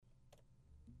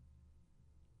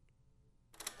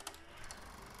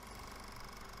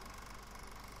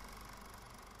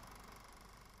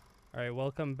right,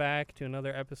 welcome back to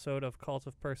another episode of Cult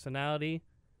of Personality.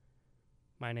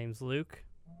 My name's Luke.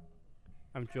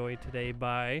 I'm joined today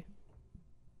by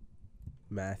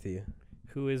Matthew.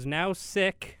 who is now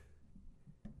sick.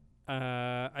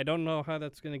 I don't know how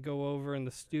that's going to go over in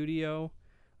the studio.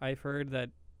 I've heard that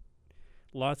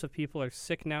lots of people are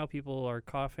sick now. People are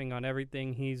coughing on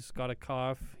everything. He's got a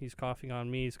cough. He's coughing on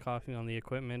me. He's coughing on the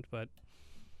equipment, but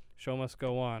show must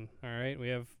go on, all right? We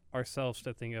have ourselves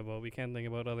to think about. We can't think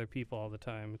about other people all the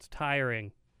time. It's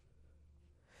tiring.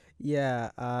 Yeah,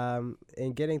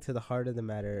 and getting to the heart of the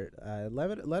matter,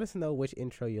 let us know which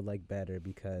intro you like better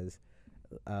because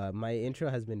my intro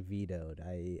has been vetoed.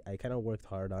 I kind of worked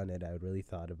hard on it. I really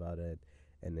thought about it,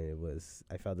 and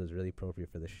I felt it was really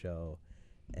appropriate for the show.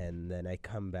 And then I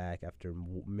come back after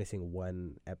missing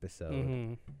one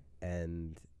episode,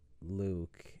 and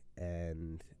Luke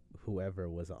and whoever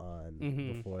was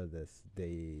on before this,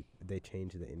 they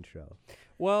changed the intro.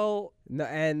 Well, No,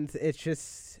 and it's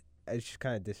just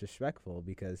kind of disrespectful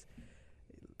because,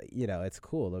 it's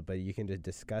cool, but you can just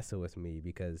discuss it with me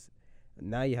because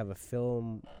now you have a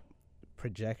film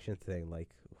projection thing. Like,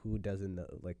 who doesn't know?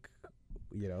 Like,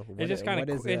 it's just kind of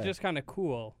it's just kind of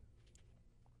cool.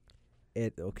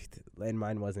 And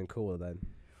mine wasn't cool then.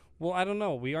 Well, I don't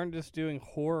know. We aren't just doing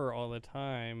horror all the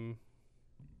time.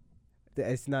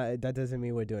 It's not. That doesn't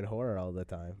mean we're doing horror all the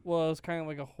time. Well, it's kind of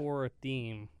like a horror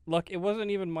theme. Look, it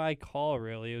wasn't even my call,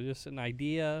 really. It was just an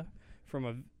idea from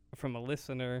a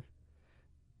listener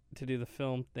to do the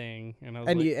film thing, and I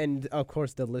was and of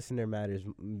course the listener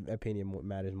opinion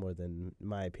matters more than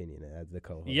my opinion as the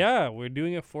co-host. Yeah, we're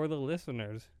doing it for the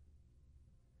listeners.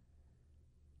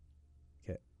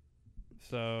 Okay.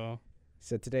 So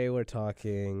today we're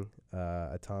talking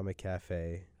Atomic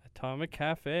Cafe. Atomic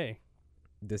Cafe.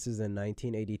 This is a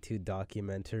 1982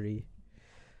 documentary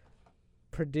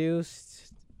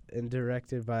produced and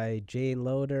directed by Jane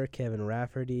Loder, Kevin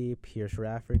Rafferty, Pierce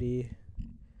Rafferty.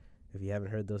 If you haven't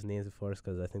heard those names before, it's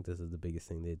because I think this is the biggest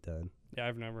thing they've done. Yeah,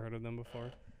 I've never heard of them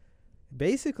before.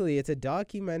 Basically, it's a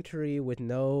documentary with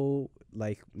no,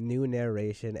 new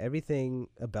narration. Everything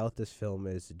about this film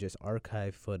is just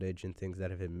archive footage and things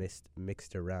that have been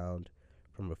mixed around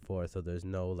from before, so there's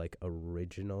no,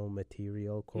 original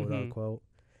material, quote-unquote.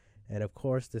 And, of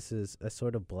course, this is a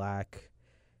sort of black,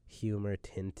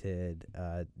 humor-tinted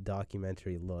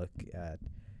documentary look at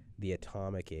the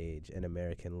atomic age and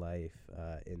American life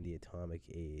in the atomic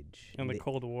age. And the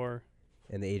Cold War.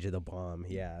 And the age of the bomb,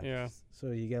 yeah. Yeah. So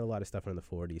you get a lot of stuff from the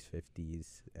 40s,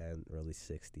 50s, and early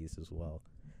 60s as well.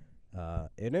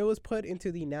 And it was put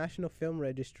into the National Film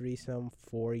Registry some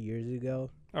 4 years ago.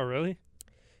 Oh, really?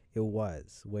 It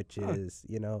was, which is,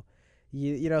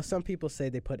 some people say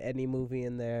they put any movie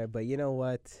in there, but you know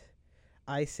what?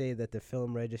 I say that the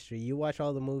film registry, you watch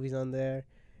all the movies on there,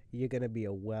 you're going to be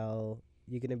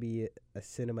a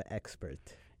cinema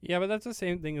expert. Yeah, but that's the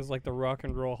same thing as the Rock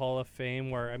and Roll Hall of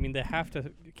Fame where, they have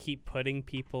to keep putting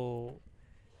people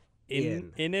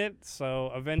in it,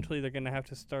 so eventually they're going to have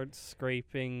to start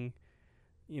scraping,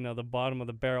 the bottom of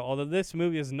the barrel. Although this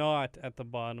movie is not at the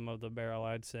bottom of the barrel,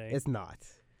 I'd say. It's not.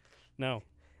 No.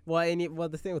 Well,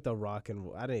 the thing with the rock and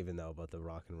roll, I don't even know about the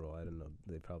rock and roll. I don't know.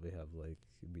 They probably have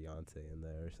Beyonce in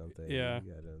there or something. Yeah.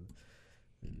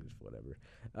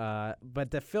 Whatever.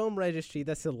 But the film registry,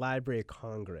 that's the Library of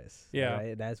Congress. Yeah. Right?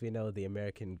 And as we know, the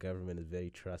American government is very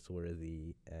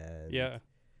trustworthy and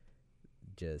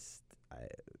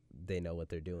they know what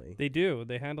they're doing. They do.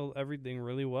 They handle everything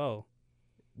really well.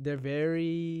 They're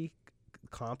very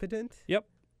competent. Yep.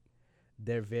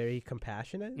 They're very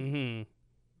compassionate. Mm-hmm.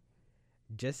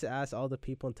 Just ask all the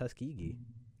people in Tuskegee.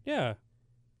 Yeah.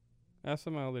 Ask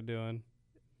them how they're doing.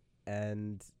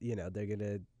 And,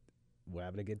 we're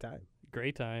having a good time.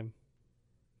 Great time.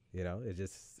 It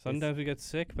just... Sometimes we get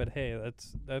sick, but hey,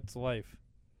 that's life.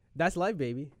 That's life,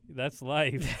 baby. That's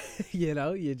life.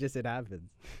 It happens.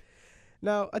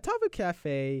 Now, Atomic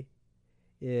Cafe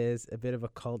is a bit of a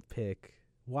cult pick.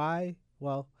 Why?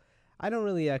 Well, I don't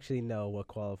really actually know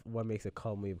what makes a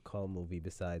cult movie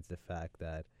besides the fact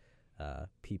that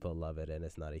people love it and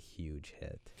it's not a huge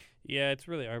hit. Yeah, it's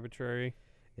really arbitrary.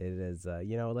 It is,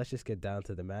 let's just get down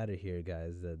to the matter here,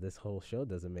 guys. This whole show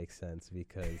doesn't make sense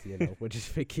because, we're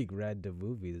just picking random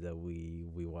movies that we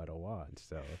want to watch.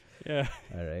 So, yeah.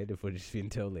 All right. If we're just being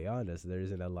totally honest, there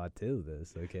isn't a lot to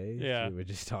this, okay? Yeah. So we're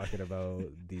just talking about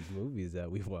these movies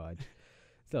that we watch.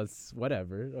 So it's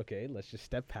whatever. Okay. Let's just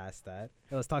step past that.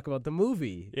 And let's talk about the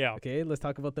movie. Yeah. Okay. Let's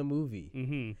talk about the movie.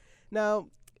 Mm-hmm. Now,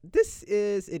 this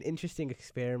is an interesting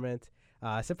experiment.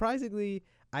 Surprisingly,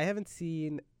 I haven't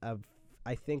seen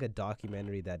I think a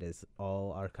documentary that is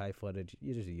all archive footage.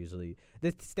 Usually,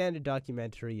 the standard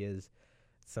documentary is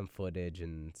some footage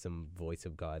and some voice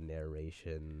of God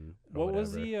narration. Or What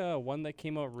was whatever. the one that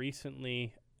came out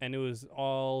recently, and it was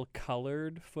all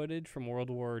colored footage from World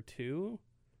War II?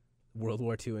 World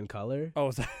War II in color? Oh,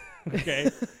 is that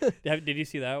okay? Did you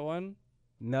see that one?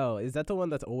 No, is that the one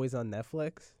that's always on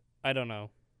Netflix? I don't know.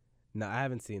 No, I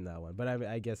haven't seen that one, but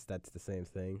I guess that's the same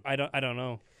thing. I don't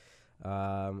know.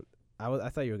 I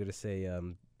thought you were gonna say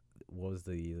what was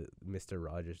the Mr.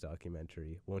 Rogers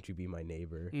documentary? Won't You Be My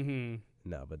Neighbor? Mm-hmm.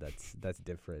 No, but that's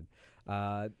different.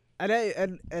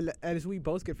 And as we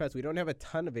both confess, we don't have a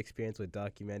ton of experience with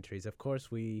documentaries. Of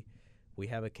course, we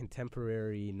have a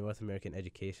contemporary North American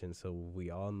education, so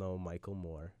we all know Michael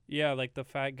Moore, Yeah, like the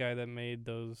fat guy that made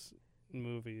those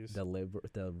movies. the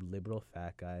liberal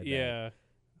fat guy. Yeah.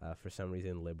 That, for some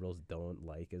reason, liberals don't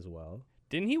like as well.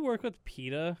 Didn't he work with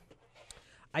PETA?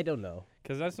 I don't know.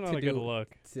 Because that's not To a good do-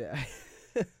 look.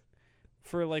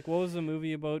 For like, what was the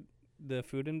movie about the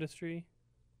food industry?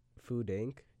 Food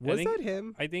Inc. I Was think- that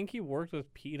him? I think he worked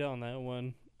with PETA on that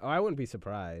one. Oh, I wouldn't be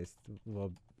surprised.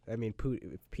 Well, I mean,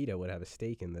 PETA would have a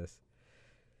stake in this.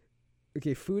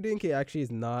 Okay, Food Inc. actually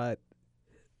is not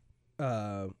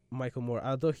Michael Moore,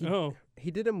 although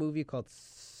he did a movie called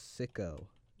Sicko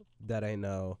that I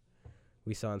know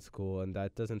we saw in school, and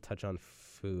that doesn't touch on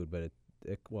food, but it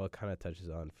kind of touches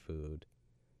on food.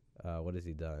 What has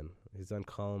he done? He's done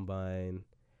Columbine,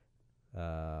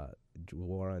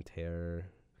 War on Terror.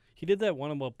 He did that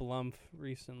one about Blumph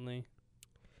recently.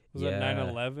 Was that Yeah.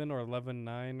 9/11 or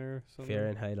 11/9 or something?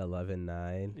 Fahrenheit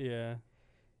 11/9. Yeah.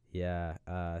 Yeah,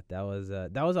 that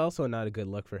was also not a good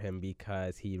look for him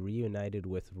because he reunited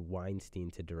with Weinstein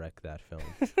to direct that film.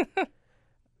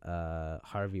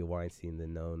 Harvey Weinstein, the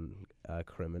known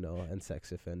criminal and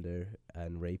sex offender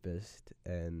and rapist,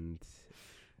 and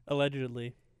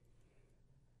Allegedly.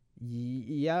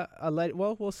 yeah, allegedly.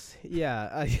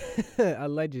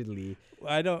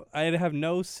 I have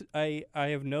no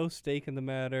stake in the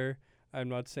matter. I'm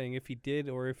not saying if he did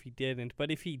or if he didn't,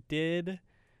 but if he did,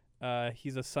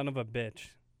 he's a son of a bitch,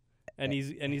 and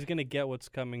he's gonna get what's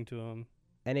coming to him.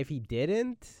 And if he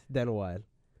didn't, then what?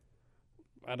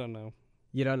 I don't know.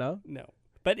 You don't know? No,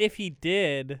 but if he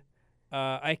did,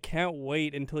 I can't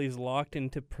wait until he's locked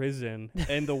into prison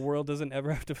and the world doesn't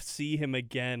ever have to see him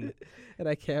again. And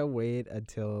I can't wait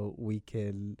until we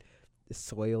can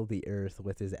soil the earth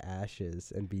with his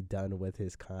ashes and be done with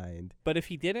his kind. But if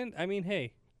he didn't, I mean,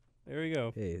 hey, there we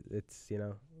go. Hey, it's,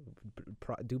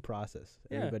 due process.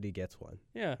 Yeah. Everybody gets one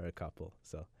Yeah. or a couple.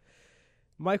 So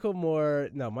Michael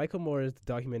Moore's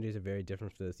documentaries are very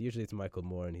different for this. Usually it's Michael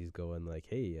Moore and he's going like,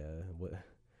 hey,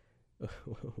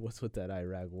 what's with that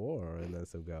Iraq war? And then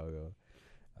some guy will go,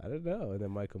 I don't know. And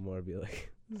then Michael Moore will be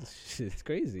like, it's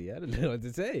crazy. I don't know what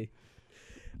to say.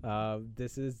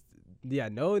 This is,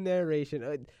 no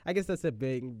narration. I guess that's a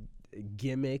big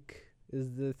gimmick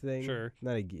is the thing. Sure.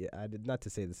 Not to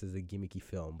say this is a gimmicky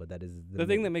film, but that is The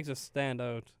thing that makes us stand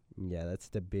out. Yeah, that's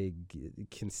the big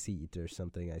conceit or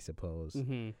something, I suppose.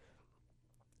 Mm-hmm.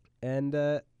 And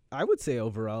I would say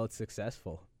overall it's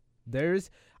successful.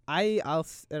 I'll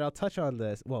touch on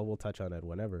this. Well, we'll touch on it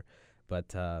whenever.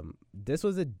 But this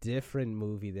was a different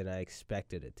movie than I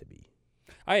expected it to be.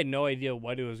 I had no idea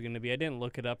what it was going to be. I didn't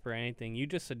look it up or anything. You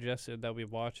just suggested that we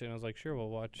watch it, and I was like, sure, we'll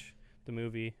watch the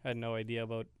movie. I had no idea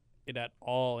about it at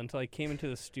all until I came into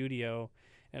the studio,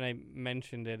 and I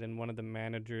mentioned it, and one of the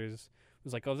managers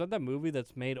was like, oh, is that movie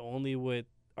that's made only with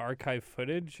archive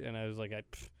footage? And I was like,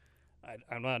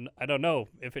 I don't know.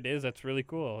 If it is, that's really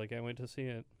cool. Like, I went to see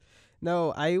it.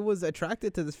 No, I was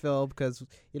attracted to this film because,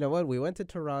 you know what, we went to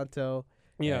Toronto.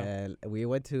 Yeah. And we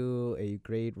went to a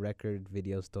great record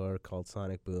video store called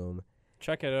Sonic Boom.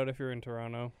 Check it out if you're in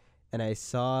Toronto. And I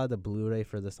saw the Blu-ray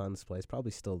for this on display. It's probably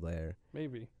still there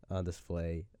Maybe. on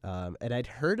display. And I'd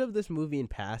heard of this movie in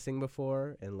passing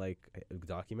before, and like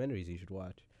documentaries you should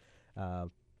watch.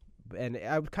 And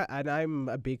I'm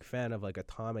a big fan of like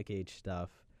atomic age stuff,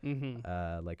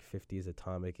 like 50s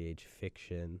atomic age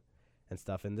fiction and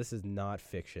stuff. And this is not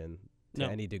fiction to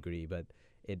any degree, but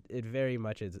it very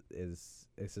much is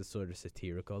a sort of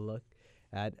satirical look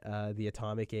at the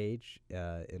atomic age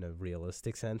in a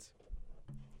realistic sense.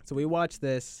 So we watched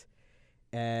this,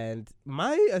 and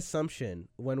my assumption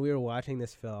when we were watching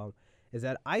this film is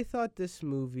that I thought this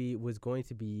movie was going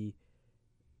to be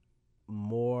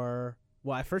more.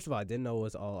 Well, first of all, I didn't know it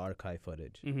was all archive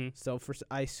footage. Mm-hmm. So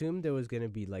I assumed there was going to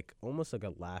be like almost like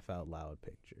a laugh out loud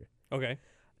picture. Okay.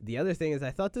 The other thing is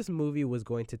I thought this movie was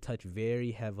going to touch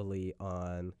very heavily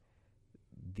on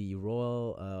the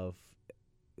role of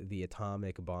the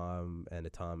atomic bomb and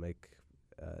atomic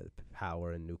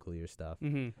power and nuclear stuff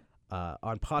Mm-hmm.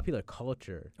 on popular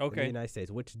culture in the United States,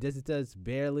 which this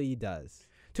barely does.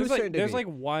 To a There's certain there's degree. like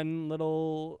one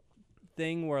little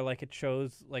thing where like it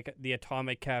shows like the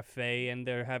Atomic Cafe and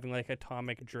they're having like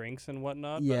atomic drinks and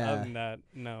whatnot. But other Yeah. than that,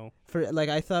 no. For like,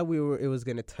 I thought it was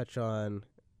gonna touch on,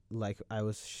 like, I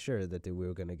was sure that we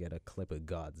were gonna get a clip of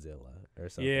Godzilla or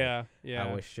something. Yeah, I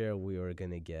yeah, was sure we were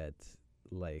gonna get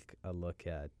like a look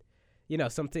at,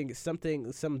 some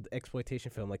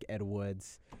exploitation film like Ed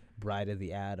Wood's Bride of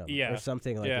the Atom, Yeah, or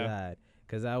something like yeah. that.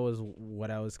 Because that was what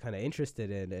I was kind of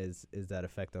interested in, is that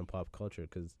effect on pop culture.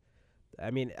 Because I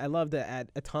mean, I love the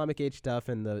atomic age stuff,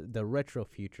 and the retro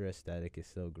future aesthetic is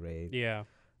so great. yeah,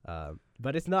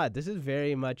 But it's not. This is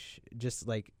very much just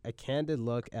like a candid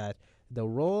look at the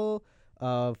role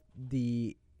of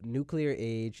the nuclear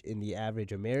age in the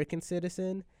average American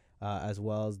citizen, as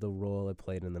well as the role it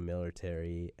played in the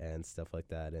military and stuff like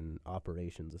that, and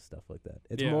operations and stuff like that.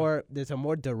 It's Yeah. there's a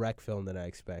more direct film than I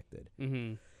expected.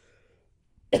 Mhm.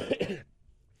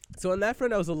 So on that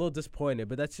front, I was a little disappointed,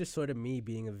 but that's just sort of me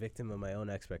being a victim of my own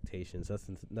expectations.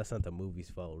 That's not the movie's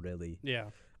fault, really.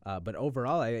 Yeah. But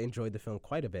overall, I enjoyed the film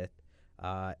quite a bit.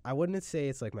 I wouldn't say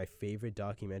it's like my favorite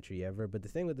documentary ever, but the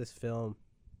thing with this film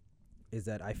is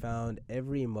that I found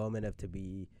every moment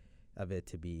of it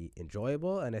to be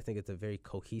enjoyable, and I think it's a very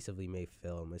cohesively made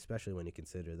film, especially when you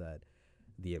consider that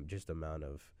the just amount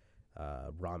of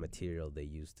raw material they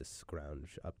used to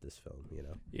scrounge up this film.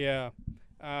 Yeah.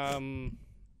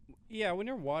 Yeah, when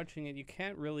you're watching it, you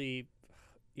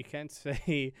can't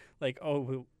say like,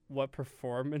 oh, what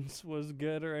performance was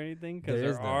good or anything, because There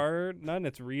is there none. are none.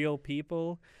 It's real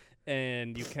people,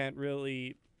 and you can't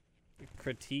really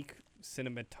critique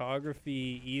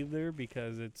cinematography either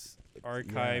because it's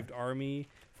archived army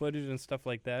footage and stuff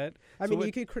like that. I So mean, what-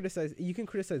 you can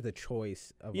criticize the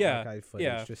choice of Yeah, archive footage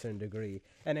yeah. to a certain degree.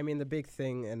 And I mean, the big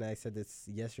thing, and I said this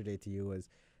yesterday to you, was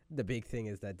the big thing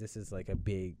is that this is like a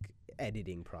big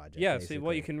editing project. Yeah, see,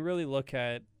 what you basically. can really look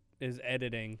at is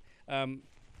editing.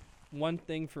 One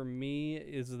thing for me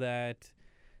is that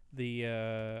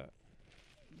the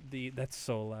that's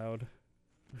so loud.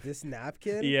 This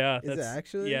napkin. Yeah, Is it that's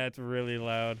actually? yeah, it's really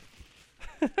loud.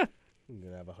 I'm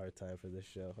gonna have a hard time for this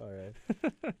show. All right.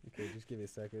 Okay, just give me a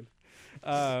second.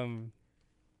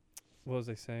 What was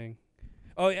I saying?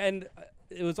 Oh, and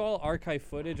it was all archive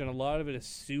footage, and a lot of it is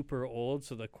super old,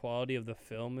 so the quality of the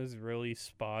film is really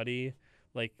spotty.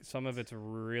 Like some of it's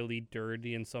really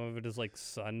dirty, and some of it is like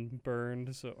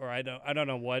sunburned. So, or I don't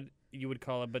know what you would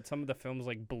call it, but some of the film's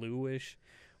like bluish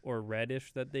or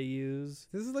reddish that they use.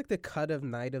 This is like the cut of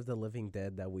Night of the Living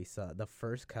Dead that we saw. The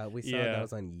first cut we saw Yeah. that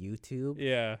was on YouTube.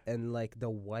 Yeah, And like the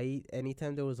white,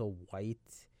 anytime there was a white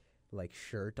like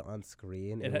shirt on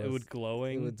screen, it was was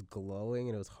glowing. It was glowing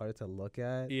and it was hard to look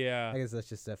at. Yeah. I guess that's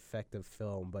just effective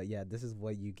film, but yeah, this is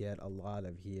what you get a lot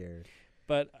of here.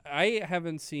 But I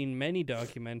haven't seen many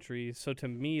documentaries, so to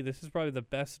me, this is probably the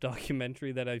best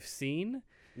documentary that I've seen.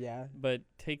 Yeah. But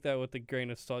take that with a grain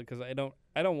of salt, because I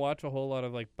don't watch a whole lot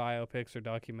of like biopics or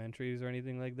documentaries or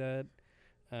anything like that.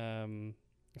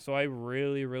 So I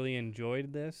really, really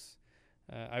enjoyed this.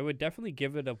 I would definitely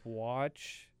give it a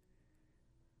watch.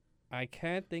 I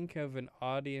can't think of an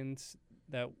audience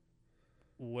that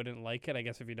wouldn't like it. I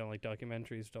guess if you don't like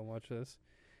documentaries, don't watch this.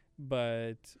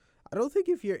 But I don't think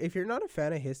if you're not a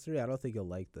fan of history, I don't think you'll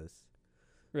like this,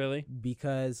 really,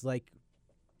 because like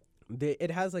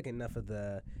it has like enough of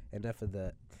the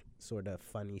sort of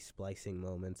funny splicing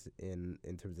moments in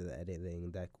terms of the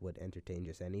editing that would entertain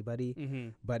just anybody. mm-hmm.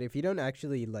 But if you don't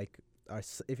actually like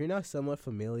if you're not somewhat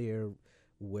familiar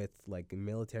with like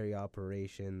military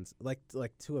operations, like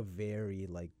to a very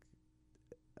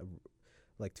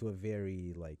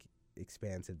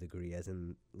expansive degree, as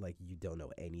in like you don't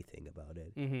know anything about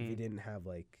it. If you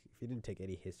didn't take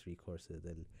any history courses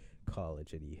in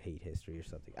college and you hate history or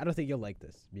something, I don't think you'll like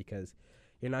this, because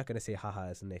you're not gonna say haha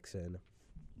it's Nixon,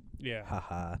 Yeah.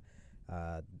 haha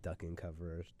duck and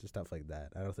cover, just stuff like that.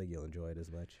 I don't think you'll enjoy it as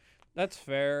much. That's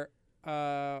fair.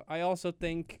 I also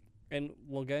think, and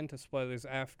we'll get into spoilers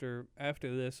after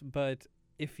this, but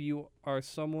if you are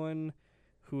someone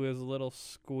who is a little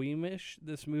squeamish,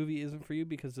 this movie isn't for you,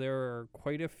 because there are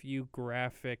quite a few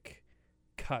graphic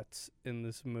cuts in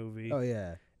this movie. Oh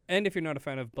yeah. And if you're not a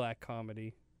fan of black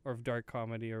comedy or of dark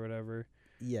comedy or whatever,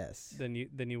 Yes. then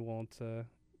you won't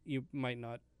you might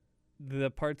not, the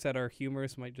parts that are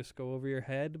humorous might just go over your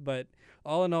head, but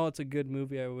all in all, it's a good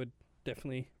movie. I would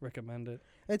definitely recommend it.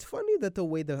 It's funny that the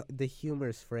way the humor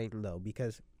is framed, though,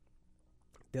 because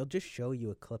they'll just show you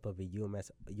a clip of a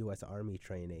U.S. Army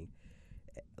training,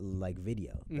 like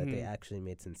video that they Mhm. actually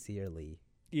made sincerely,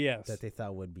 Yes. that they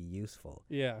thought would be useful.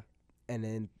 Yeah. And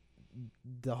then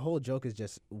the whole joke is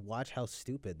just watch how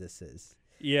stupid this is.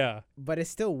 Yeah. But it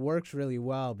still works really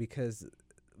well, because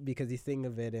because you think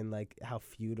of it in like how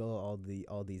futile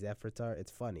all these efforts are.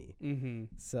 It's funny. Mm-hmm.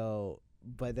 So,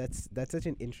 but that's such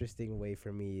an interesting way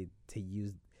for me to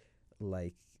use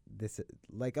like this.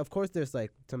 Like, of course, there's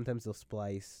like sometimes they'll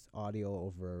splice audio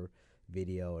over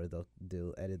video, or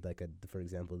they'll edit like for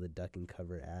example, the duck and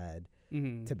cover ad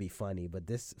Mm-hmm. to be funny. But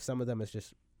some of them is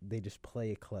just they just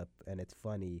play a clip and it's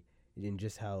funny in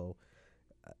just how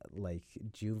like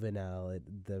juvenile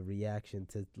the reaction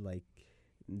to like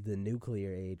the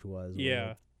nuclear age was. Yeah.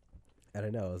 Where, I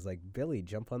don't know. It was like, Billy,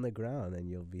 jump on the ground and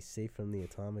you'll be safe from the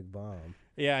atomic bomb.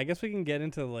 Yeah, I guess we can get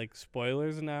into like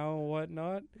spoilers now and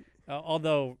whatnot.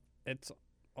 Although it's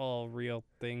all real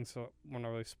things, so we're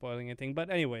not really spoiling anything. But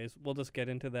anyways, we'll just get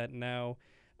into that now.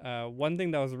 One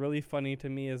thing that was really funny to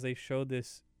me is they showed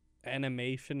this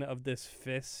animation of this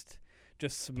fist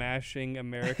just smashing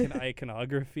American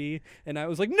iconography, and I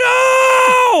was like,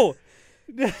 no!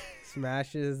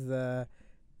 Smashes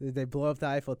they blow up the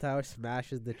Eiffel Tower,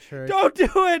 smashes the church, Don't do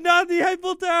it! Not the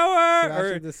Eiffel Tower!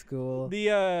 smashes Or the school.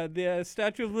 the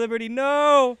Statue of Liberty.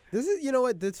 No! This is, you know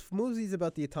what, this movie's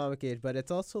about the atomic age, but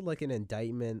it's also like an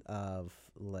indictment of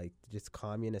like just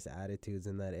communist attitudes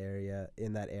in that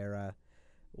era,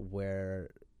 where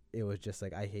it was just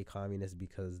like, I hate communists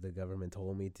because the government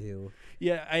told me to.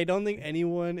 Yeah, I don't think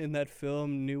anyone in that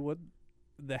film knew what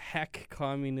the heck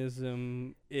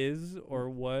communism is or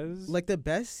was. Like, the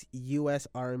best U.S.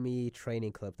 Army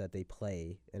training clip that they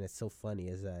play, and it's so funny,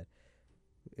 is that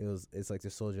it's like the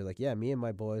soldier, like, yeah, me and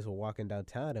my boys were walking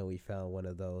downtown and we found one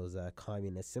of those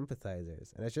communist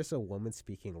sympathizers. And it's just a woman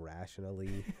speaking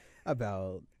rationally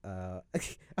about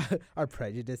our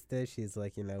prejudice there. She's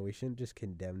like, we shouldn't just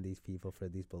condemn these people for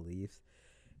these beliefs.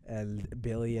 And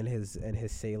Billy and his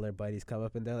sailor buddies come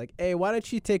up and they're like, hey, why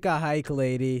don't you take a hike,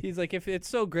 lady? He's like, if it's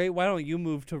so great, why don't you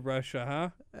move to Russia, huh?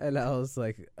 And I was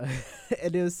like,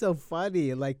 and it was so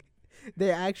funny. Like,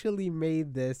 they actually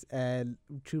made this, and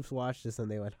troops watched this and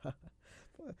they went,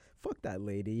 fuck that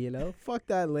lady, Fuck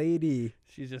that lady.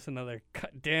 She's just another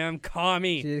damn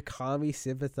commie. She's a commie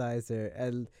sympathizer.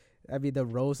 And, I mean, the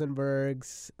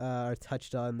Rosenbergs are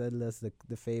touched on the list,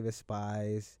 the famous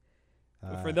spies.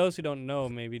 For those who don't know,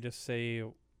 maybe just say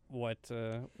what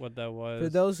that was. For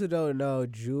those who don't know,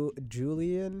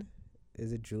 Julian,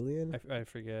 is it Julian? I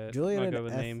forget. Julian I'm not good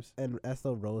with names. and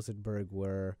Ethel Rosenberg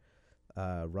were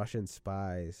Russian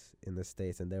spies in the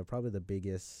States, and they're probably the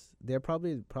biggest. They're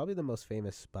probably the most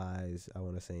famous spies, I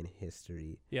want to say, in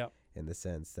history. Yeah. In the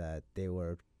sense that they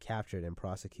were captured and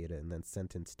prosecuted and then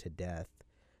sentenced to death,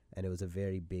 and it was a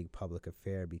very big public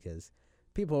affair because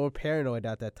people were paranoid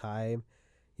at that time.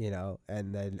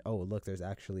 And then, oh, look, there's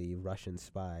actually Russian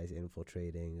spies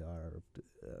infiltrating our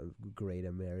great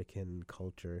American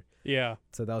culture. Yeah.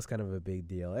 So that was kind of a big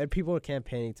deal. And people were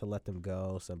campaigning to let them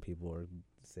go. Some people were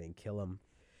saying, kill them.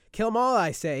 Kill them all,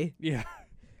 I say. Yeah.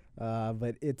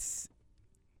 But it's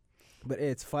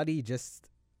funny, just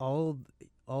all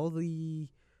the...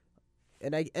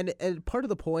 And part of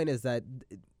the point is that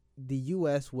the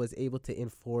U.S. was able to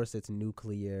enforce its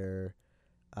nuclear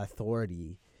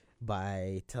authority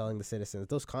by telling the citizens,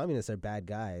 those communists are bad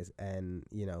guys, and,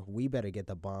 we better get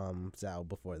the bombs out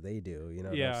before they do,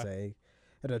 what I'm saying?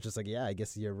 And I was just like, yeah, I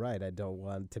guess you're right. I don't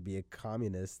want to be a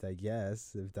communist, I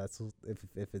guess,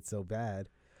 if it's so bad.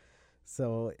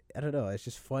 So, I don't know, it's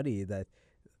just funny that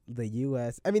the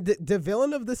U.S., I mean, the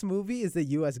villain of this movie is the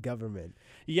U.S. government.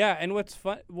 Yeah, and what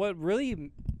really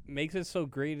makes it so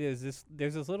great is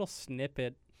there's this little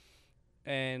snippet,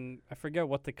 and I forget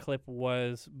what the clip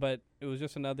was, but it was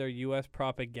just another U.S.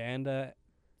 propaganda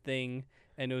thing,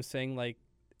 and it was saying, like,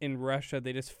 in Russia,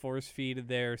 they just force-feed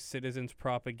their citizens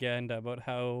propaganda about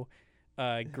how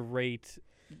great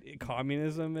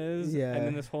communism is. Yeah. And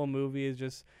then this whole movie is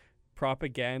just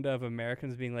propaganda of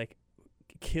Americans being like,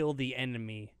 kill the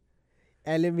enemy.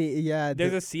 Enemy, yeah.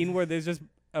 There's a scene where there's just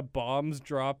bombs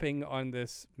dropping on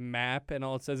this map, and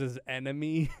all it says is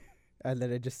enemy. And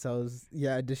then it just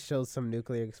shows some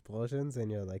nuclear explosions, and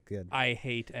you're like, good. I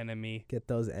hate enemy. Get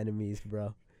those enemies,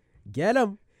 bro. Get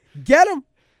them. Get them.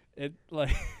 It,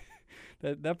 like,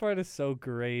 that part is so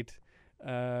great.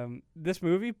 This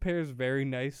movie pairs very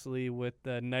nicely with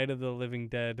the Night of the Living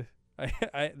Dead.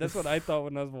 That's what I thought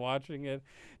when I was watching it,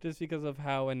 just because of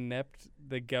how inept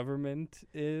the government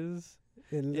is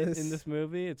in this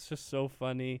movie. It's just so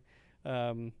funny.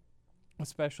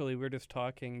 Especially, we're just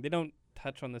talking. They don't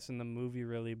touch on this in the movie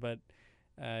really, but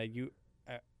I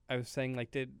was saying,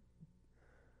 like,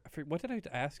 what did I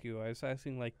ask you? I was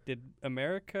asking, like, did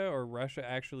America or Russia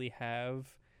actually have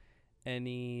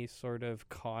any sort of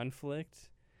conflict?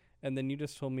 And then you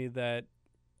just told me that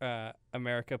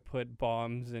America put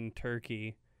bombs in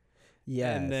Turkey.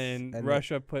 Yes. And then And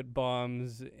Russia put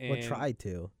bombs well, in,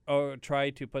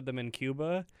 tried to put them in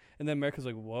Cuba, and then America's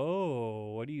like,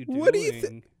 "Whoa, what are you What do you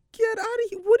doing? get out of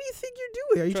here! What do you think you're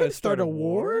doing? Are you trying to start a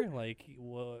war? Like,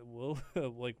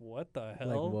 like what the Like,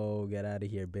 hell?" whoa, get out of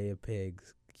here! Bay of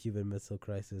Pigs, Cuban Missile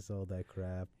Crisis, all that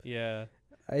crap. Yeah.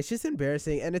 It's just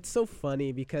embarrassing, and it's so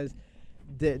funny because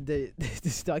the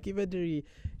this documentary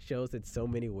shows in so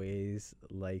many ways,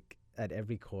 like at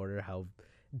every corner, how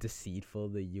deceitful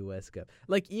the U.S. got.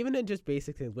 Like even in just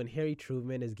basic things, when Harry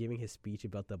Truman is giving his speech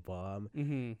about the bomb,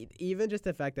 even just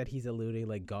the fact that he's alluding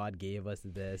like God gave us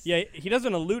this. Yeah, he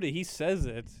doesn't allude it. He says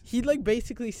it. He like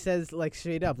basically says like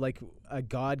straight up like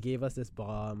God gave us this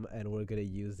bomb and we're gonna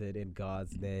use it in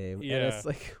God's name. Yeah. And it's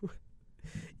like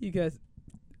you guys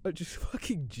are just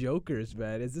fucking jokers,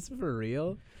 man. Is this for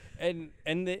real?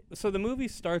 So the movie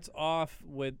starts off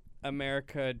with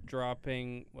America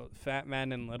dropping Fat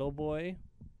Man and Little Boy.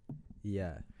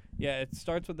 Yeah. Yeah, it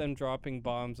starts with them dropping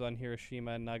bombs on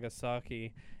Hiroshima and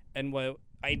Nagasaki. And what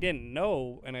I didn't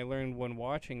know, and I learned when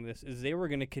watching this, is they were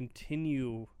going to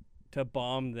continue to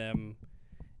bomb them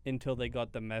until they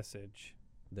got the message.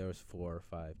 There was 4 or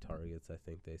 5 targets, I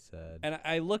think they said. And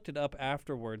I looked it up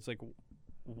afterwards, like,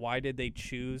 why did they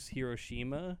choose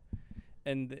Hiroshima?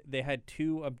 And they had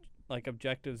two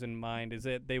objectives in mind. Is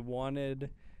that they wanted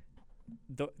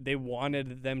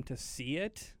them to see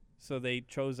it, so they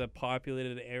chose a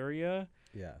populated area.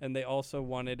 Yeah. And they also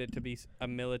wanted it to be a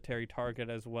military target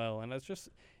as well. And that's just,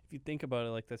 if you think about it,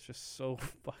 like, that's just so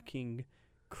fucking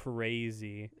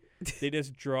crazy. They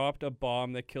just dropped a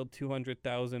bomb that killed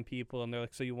 200,000 people, and they're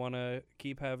like, so you want to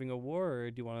keep having a war, or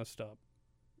do you want to stop?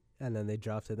 And then they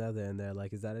dropped another, and they're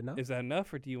like, is that enough? Is that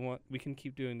enough, or do you want, we can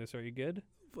keep doing this, are you good?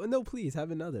 No, please,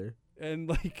 have another. And,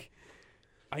 like,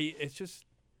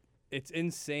 it's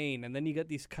insane. And then you get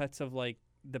these cuts of, like,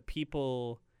 the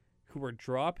people who were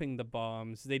dropping the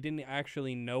bombs. They didn't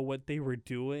actually know what they were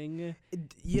doing.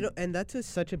 And that's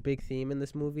such a big theme in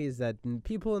this movie, is that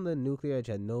people in the nuclear age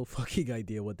had no fucking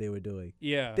idea what they were doing.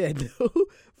 Yeah. They had no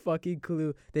fucking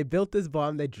clue. They built this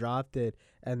bomb, they dropped it,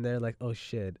 and they're like, oh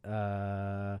shit.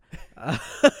 All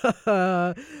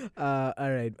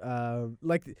right.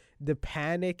 Like the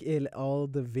panic in all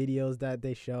the videos that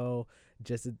they show,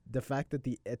 just the fact that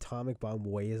the atomic bomb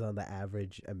weighs on the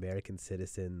average American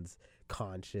citizen's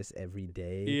conscious every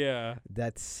day. Yeah.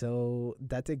 That's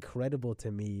incredible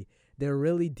to me. They're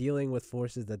really dealing with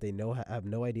forces that they have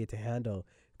no idea to handle,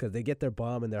 because they get their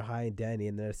bomb and they're high and dandy,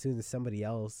 and then as soon as somebody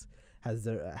else has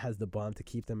the bomb to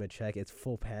keep them in check, it's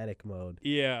full panic mode.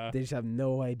 Yeah. They just have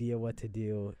no idea what to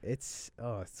do. It's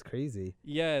crazy.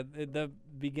 Yeah, the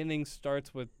beginning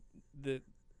starts with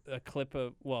a clip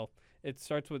of, it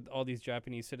starts with all these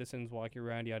Japanese citizens walking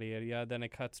around, yada, yada, yada. Then it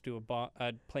cuts to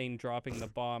a plane dropping the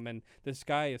bomb, and this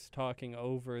guy is talking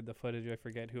over the footage. I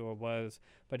forget who it was,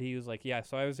 but he was like, yeah,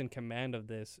 so I was in command of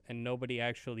this, and nobody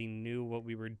actually knew what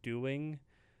we were doing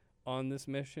on this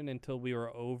mission until we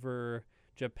were over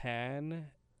Japan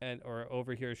or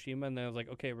over Hiroshima. And then I was like,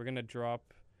 okay, we're going to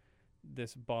drop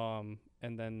this bomb.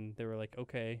 And then they were like,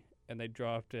 okay. And they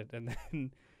dropped it, and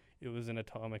then it was an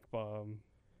atomic bomb.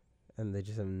 And they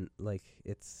just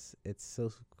it's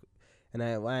so, and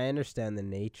I understand the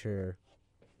nature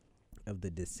of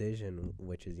the decision,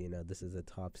 which is, this is a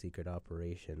top secret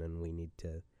operation, and we need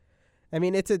to. I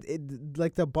mean,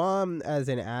 like the bomb as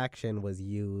an action was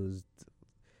used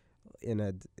in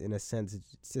a sense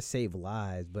to save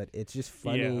lives, but it's just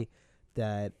funny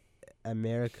that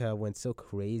America went so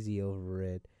crazy over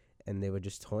it, and they were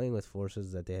just toying with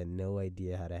forces that they had no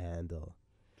idea how to handle.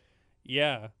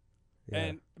 Yeah.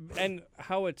 And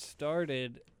how it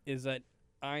started is that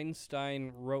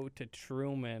Einstein wrote to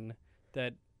Truman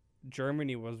that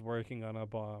Germany was working on a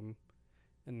bomb,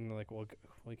 and they're like, well,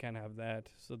 we can't have that.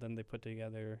 So then they put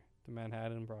together the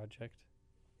Manhattan Project.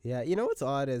 Yeah, what's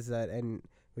odd is that, and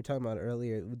we were talking about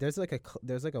earlier, there's like a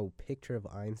picture of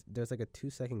Einstein. There's like a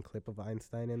 2-second clip of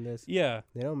Einstein in this. Yeah.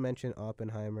 They don't mention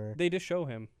Oppenheimer. They just show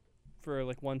him for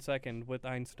like 1 second with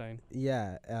Einstein.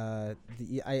 Yeah.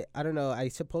 I don't know. I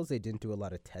suppose they didn't do a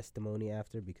lot of testimony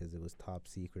after because it was top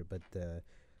secret, but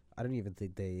I don't even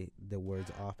think the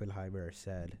words Oppenheimer are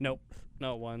said. Nope,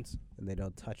 not once. And they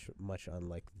don't touch much on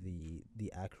like the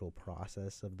actual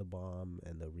process of the bomb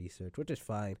and the research, which is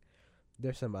fine.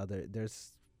 There's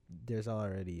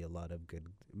already a lot of good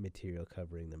material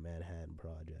covering the Manhattan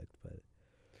Project, but.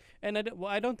 And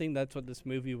I don't think that's what this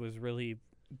movie was really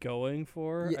going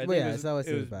for. Yeah, I think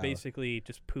it was basically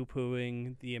just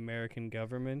poo-pooing the American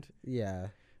government. Yeah.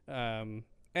 And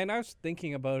I was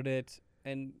thinking about it,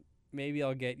 and maybe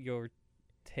I'll get your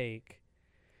take,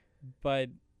 but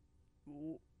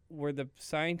were the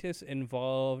scientists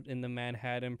involved in the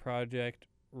Manhattan Project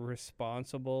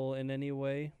responsible in any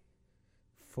way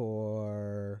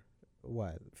For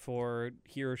what? for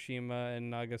Hiroshima and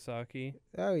Nagasaki?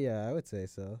 Oh yeah, I would say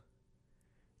so.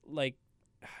 Like,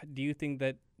 do you think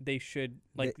that they should,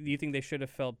 do you think they should have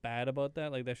felt bad about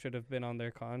that? Like, that should have been on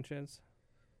their conscience?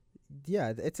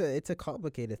 Yeah, it's a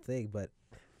complicated thing, but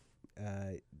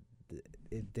uh,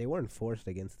 they weren't forced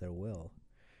against their will,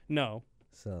 No,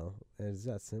 so it's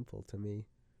that simple to me.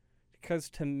 because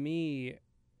to me,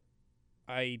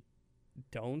 I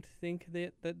don't think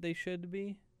that they should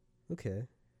be. Okay.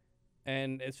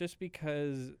 And it's just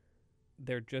because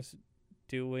they're just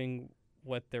doing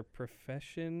what their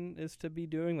profession is to be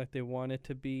doing. Like, they want it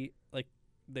to be, like,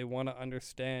 they want to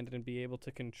understand and be able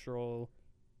to control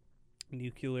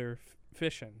nuclear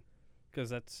fission. Because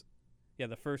that's, yeah,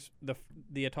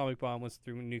 the atomic bomb was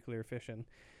through nuclear fission.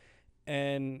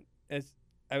 And as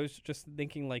I was just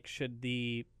thinking, like, should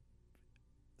the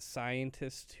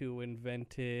scientists who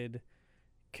invented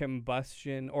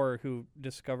combustion, or who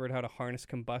discovered how to harness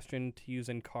combustion to use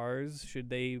in cars, should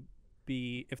they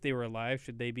be, if they were alive,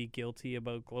 should they be guilty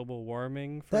about global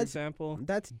warming, for example?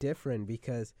 That's different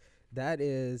because that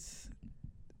is.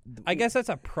 I guess that's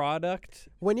a product.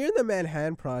 When you're in the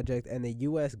Manhattan Project and the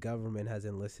U.S. government has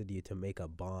enlisted you to make a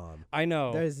bomb, I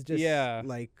know. there's just Yeah.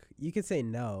 like you can say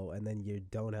no and then you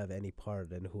don't have any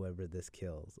part in whoever this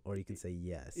kills, or you can say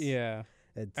yes. Yeah.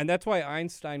 It's, And that's why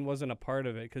Einstein wasn't a part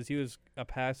of it, because he was a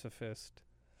pacifist.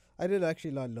 I did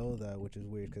actually not know that, which is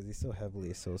weird because he's so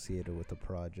heavily associated with the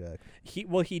project. He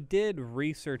did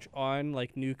research on,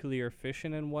 like, nuclear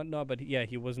fission and whatnot, but yeah,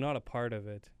 he was not a part of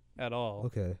it at all.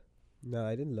 Okay. No,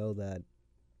 I didn't know that.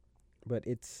 But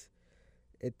it's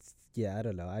yeah, I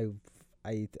don't know.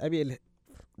 I mean,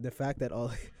 the fact that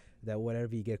that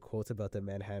whenever you get quotes about the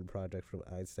Manhattan Project from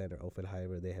Einstein or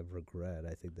Oppenheimer, they have regret.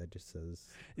 I think that just says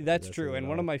That's says true. it And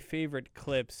one all. of my favorite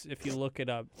clips, if you look it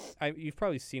up, you've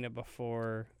probably seen it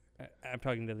before. I'm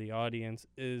talking to the audience.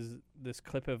 Is this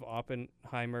clip of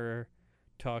Oppenheimer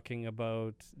talking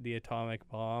about the atomic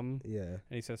bomb? Yeah. And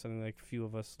he says something like, "A few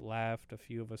of us laughed, a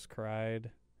few of us cried,"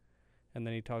 and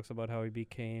then he talks about how he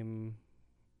became,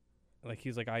 like,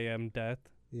 he's like, "I am death."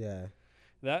 Yeah.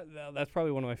 That's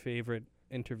probably one of my favorite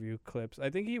interview clips. I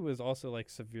think he was also, like,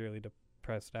 severely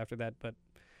depressed after that. But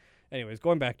anyways,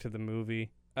 going back to the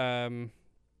movie,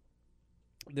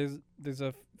 there's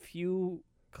a few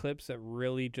clips that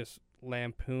really just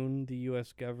lampoon the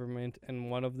U.S. government, and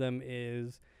one of them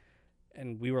is,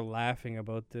 and we were laughing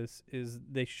about this, is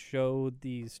they showed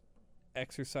these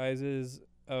exercises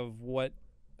of what.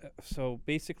 So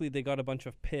basically, they got a bunch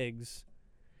of pigs,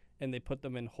 and they put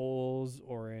them in holes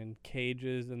or in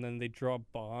cages, and then they drop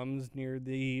bombs near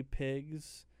the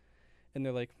pigs, and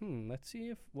they're like, let's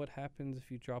see what happens if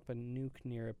you drop a nuke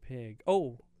near a pig.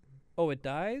 Oh, it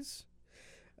dies?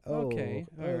 Oh, Okay,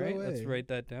 all no right, let's way. write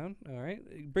that down. All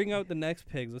right, bring out the next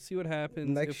pigs. Let's see what happens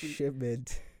Next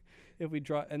shipment. if we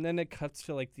drop. And then it cuts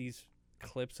to, like, these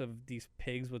clips of these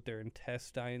pigs with their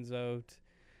intestines out,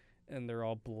 and they're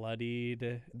all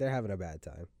bloodied. They're having a bad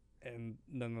time. And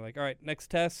then they're like, all right,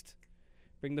 next test.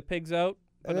 Bring the pigs out.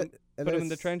 Put And them in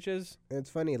the trenches.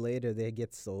 It's funny, later they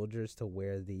get soldiers to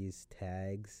wear these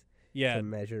tags Yeah. to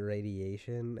measure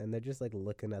radiation, and they're just like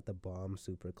looking at the bomb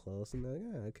super close, and they're like,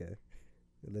 "Yeah, okay."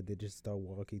 And then they just start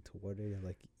walking toward it, and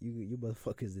like, "You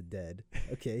motherfuckers are dead."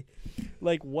 Okay.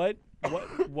 Like, what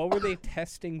were they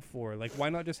testing for? Like, why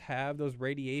not just have those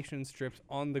radiation strips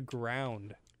on the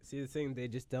ground? See, the thing, they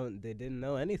didn't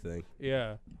know anything.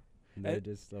 Yeah. They're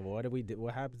just, what do we do?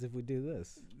 What happens if we do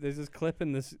this? There's this clip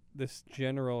in this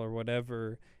general or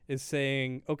whatever is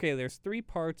saying, okay, there's 3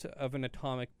 parts of an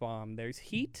atomic bomb. There's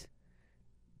heat,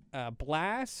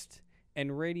 blast,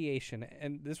 and radiation.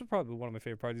 And this was probably one of my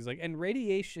favorite parts. He's like, and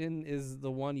radiation is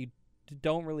the one you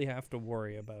don't really have to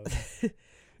worry about.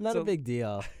 Not So- a big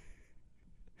deal.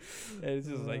 And it's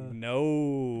just like,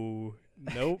 nope.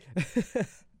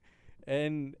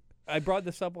 And I brought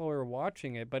this up while we were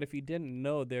watching it, but if you didn't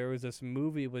know, there was this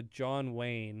movie with John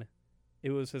Wayne.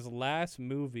 It was his last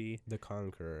movie. The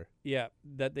Conqueror. Yeah,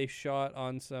 that they shot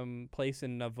on some place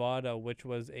in Nevada, which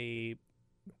was a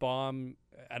bomb.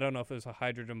 I don't know if it was a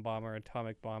hydrogen bomb or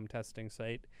atomic bomb testing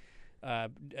site.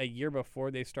 A year before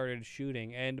they started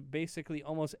shooting, and basically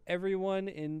almost everyone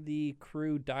in the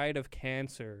crew died of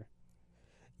cancer.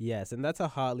 Yes, and that's a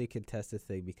hotly contested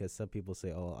thing because some people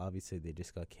say, "Oh, obviously they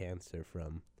just got cancer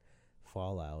from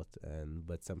fallout,"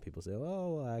 but some people say,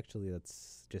 "Oh, well, actually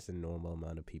that's just a normal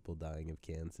amount of people dying of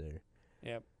cancer."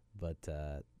 Yep. But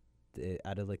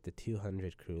out of like the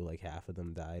 200 crew, like half of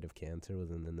them died of cancer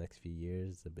within the next few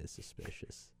years. A bit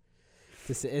suspicious.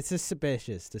 It's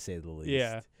suspicious to say the least.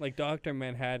 Yeah, like Dr.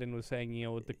 Manhattan was hanging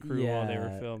out with the crew while they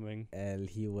were filming. And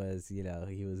he was, he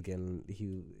was getting,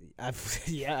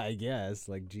 yeah, I guess,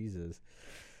 like, Jesus.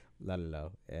 I don't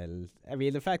know. And, I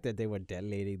mean, the fact that they were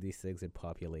detonating these things in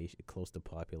close to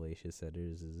population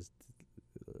centers is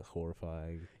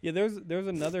horrifying. Yeah, there's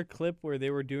another clip where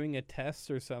they were doing a test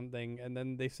or something, and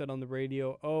then they said on the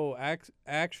radio, "Oh,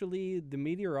 actually, the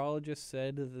meteorologist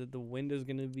said that the wind is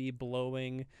going to be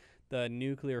blowing the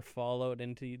nuclear fallout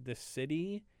into the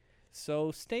city,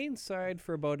 so stay inside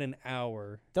for about an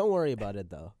hour." Don't worry about it,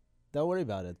 though.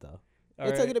 All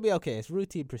It's right. going to be okay. It's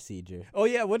routine procedure. Oh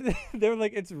yeah, what did they were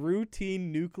like? It's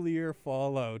routine nuclear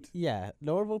fallout. Yeah,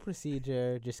 normal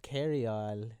procedure. Just carry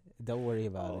on. Don't worry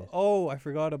about it. Oh, I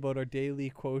forgot about our daily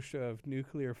quota of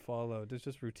nuclear fallout. It's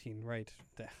just routine, right?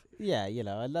 Yeah,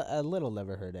 a little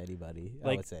never hurt anybody, I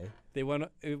Like- would say. They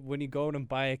want when you go out and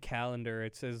buy a calendar,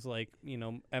 it says like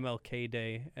MLK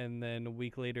Day, and then a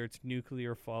week later it's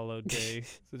Nuclear Fallout Day.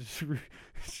 So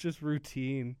it's just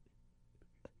routine.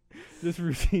 Just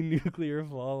routine nuclear A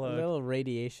fallout. little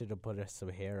radiation to put some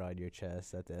hair on your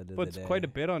chest at the end of But the day. it's quite a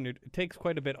bit on your. It takes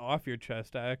quite a bit off your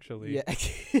chest, actually. Yeah.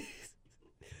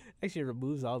 Actually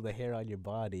removes all the hair on your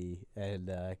body and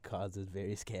causes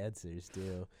various cancers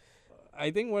too.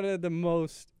 I think one of the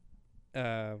most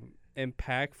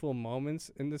impactful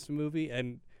moments in this movie,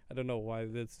 and I don't know why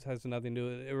this has nothing to do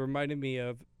with it. It reminded me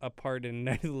of a part in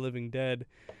Night of the Living Dead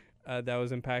that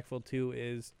was impactful too.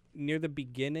 Is near the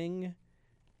beginning,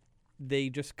 they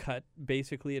just cut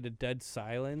basically at a dead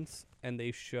silence, and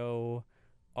they show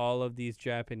all of these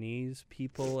Japanese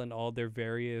people and all their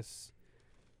various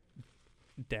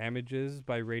damages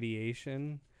by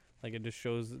radiation. Like it just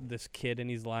shows this kid and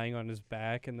he's lying on his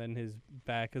back, and then his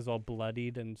back is all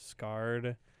bloodied and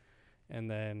scarred, and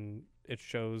then it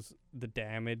shows the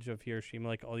damage of Hiroshima,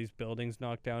 like all these buildings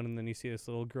knocked down, and then you see this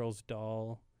little girl's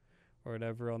doll or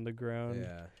whatever on the ground,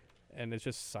 and it's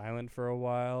just silent for a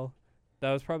while.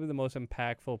 That was probably the most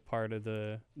impactful part of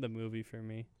the movie for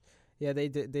me. Yeah,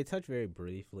 they touch very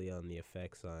briefly on the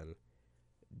effects on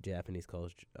Japanese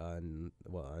culture, on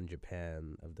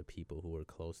Japan, of the people who were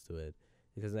close to it,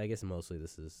 because I guess mostly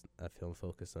this is a film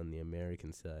focused on the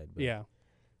American side. But Yeah,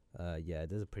 it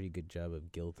does a pretty good job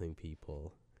of guilting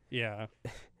people. yeah,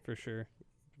 for sure.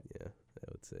 Yeah, I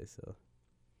would say so.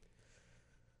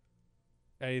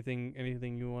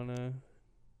 Anything you wanna touch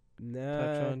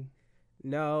No, on?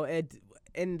 no,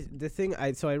 and the thing I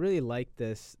really like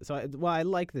this. I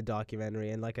like the documentary,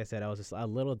 and like I said, I was just a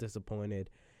little disappointed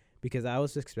because I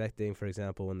was expecting, for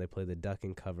example, when they played the duck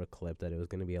and cover clip, that it was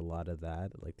going to be a lot of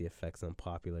that, like the effects on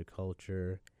popular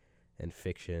culture and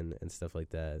fiction and stuff like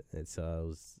that. And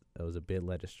so I was a bit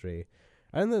led astray.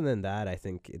 Other than that, I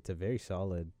think it's a very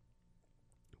solid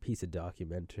piece of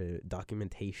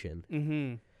documentation.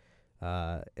 Mm-hmm.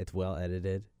 It's well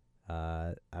edited.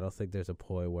 I don't think there's a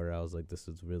point where I was like, this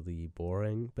is really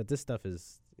boring. But this stuff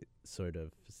is sort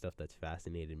of stuff that's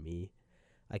fascinated me.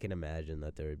 I can imagine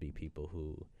that there would be people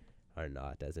who are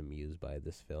not as amused by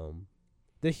this film.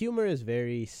 The humor is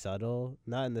very subtle,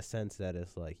 not in the sense that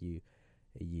it's like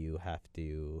you have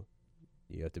to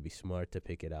be smart to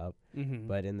pick it up, Mm-hmm.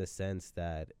 but in the sense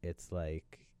that it's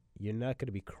like you're not going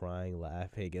to be crying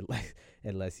laughing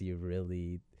unless you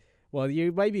really. Well,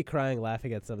 you might be crying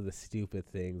laughing at some of the stupid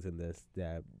things in this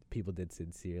that people did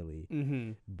sincerely,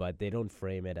 Mm-hmm. but they don't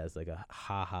frame it as like a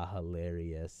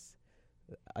hilarious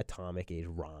atomic age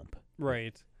romp.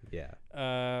 Right. Yeah.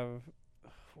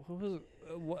 What was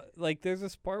what? Like, there's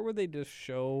this part where they just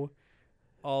show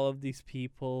all of these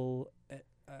people,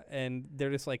 and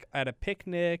they're just like at a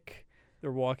picnic.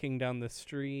 They're walking down the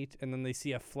street, and then they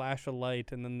see a flash of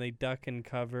light, and then they duck and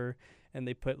cover, and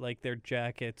they put like their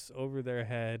jackets over their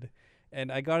head.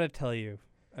 And I gotta tell you,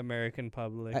 American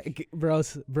public,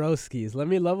 Broskies, let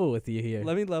me level with you here.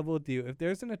 let me level with you. If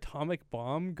there's an atomic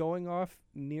bomb going off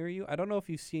near you, I don't know if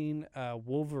you've seen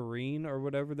Wolverine or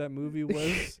whatever that movie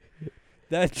was.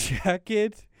 That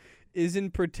jacket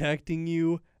isn't protecting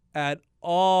you at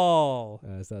all.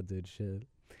 It's not doing shit.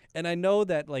 And I know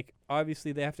that, like,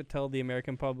 obviously they have to tell the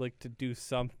American public to do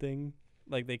something.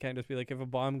 Like, they can't just be like, if a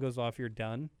bomb goes off, you're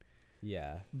done.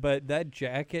 Yeah. But that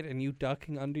jacket and you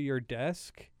ducking under your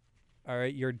desk, all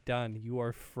right, you're done. You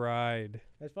are fried.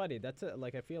 That's funny. That's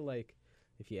like, I feel like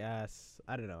if you ask,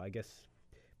 I don't know, I guess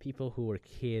people who were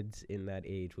kids in that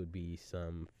age would be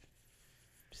some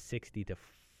 60 to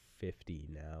 50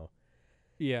 now.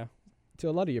 Yeah. So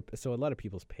a lot of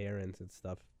people's parents and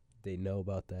stuff, they know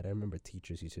about that. I remember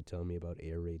teachers used to tell me about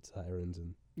air raid sirens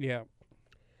and Yeah.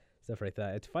 stuff like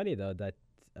that. It's funny though that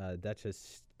that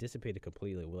just dissipated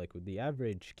completely. Like with the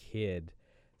average kid,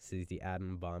 sees the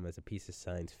atom bomb as a piece of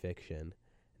science fiction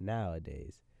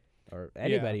nowadays, or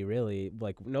anybody really.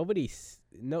 Like nobody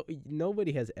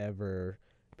has ever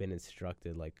been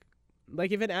instructed like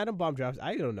if an atom bomb drops,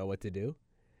 I don't know what to do.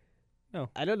 No.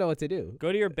 I don't know what to do.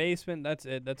 Go to your basement. That's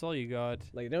it. That's all you got.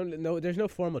 Like there's no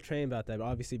formal training about that. But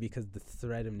obviously, because the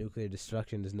threat of nuclear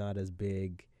destruction is not as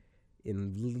big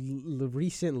in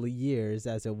recent years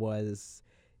as it was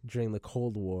during the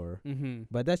Cold War. Mm-hmm.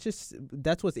 But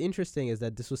that's what's interesting, is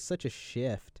that this was such a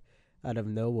shift out of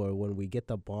nowhere when we get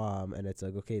the bomb, and it's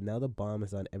like, okay, now the bomb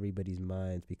is on everybody's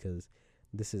minds because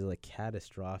this is like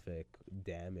catastrophic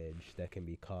damage that can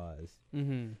be caused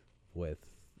with,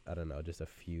 I don't know, just a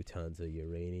few tons of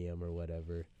uranium or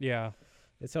whatever. Yeah.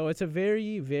 And so it's a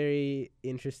very, very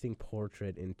interesting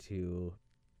portrait into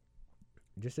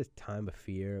just a time of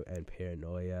fear and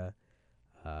paranoia,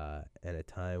 and a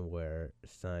time where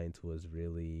science was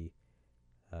really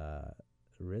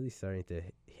starting to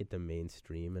hit the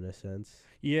mainstream in a sense.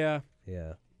 Yeah.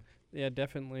 Yeah. Yeah,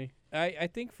 definitely. I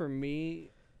think for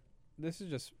me, this is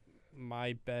just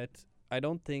my bet. I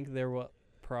don't think there will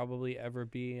probably ever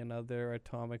be another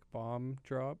atomic bomb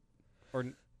drop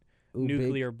or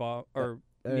nuclear bomb. Or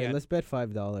let's bet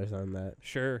 $5 on that.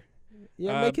 Sure.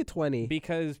 Yeah, make it 20.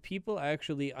 Because people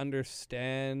actually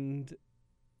understand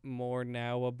more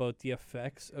now about the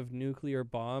effects of nuclear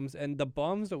bombs, and the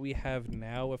bombs that we have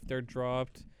now, if they're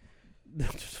dropped,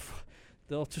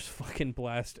 they'll just fucking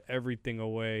blast everything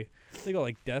away. They got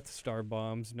like Death Star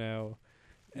bombs now,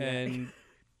 and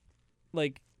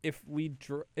like if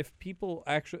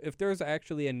there's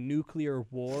actually a nuclear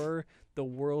war, the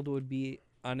world would be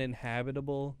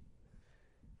uninhabitable.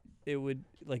 It would,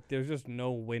 like, there's just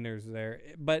no winners there.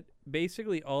 But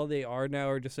basically all they are now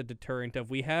are just a deterrent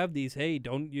of, we have these, hey,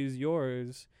 don't use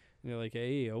yours. And you're like,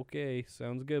 hey, okay,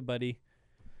 sounds good, buddy.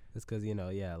 It's because,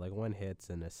 like one hits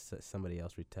and somebody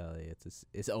else retaliates.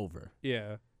 It's over.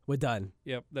 Yeah. We're done.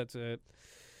 Yep, that's it.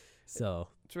 So.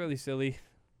 It's really silly.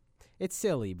 It's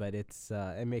silly, but it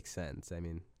makes sense. I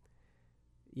mean,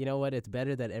 you know what? It's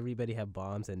better that everybody have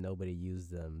bombs and nobody use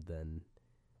them than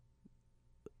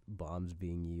bombs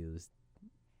being used,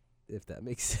 if that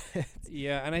makes sense.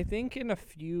 Yeah, and I think in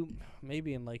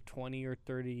maybe in like 20 or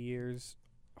 30 years,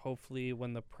 hopefully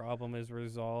when the problem is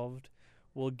resolved,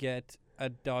 we'll get a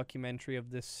documentary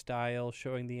of this style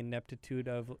showing the ineptitude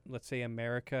of, let's say,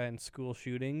 America and school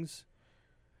shootings.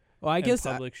 Well, I guess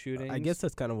public shootings. I guess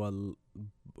that's kind of what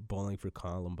Bowling for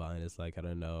Columbine is like. I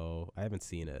don't know. I haven't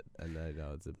seen it, and I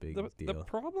know it's a big deal. The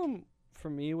problem for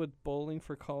me with Bowling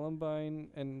for Columbine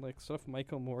and like stuff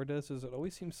Michael Moore does is it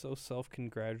always seems so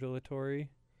self-congratulatory.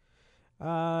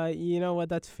 You know what?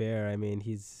 That's fair. I mean, and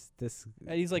he's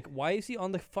like, why is he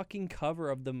on the fucking cover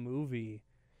of the movie?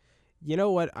 You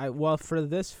know what? For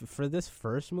this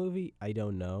first movie, I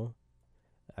don't know.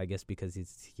 I guess because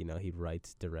he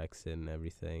writes, directs it and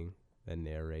everything, and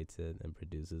narrates it and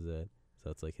produces it. So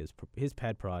it's like his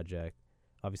pet project.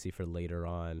 Obviously, for later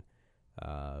on,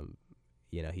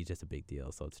 he's just a big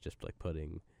deal. So it's just like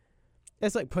putting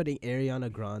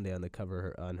Ariana Grande on the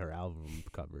cover on her album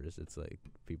covers. It's like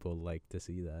people like to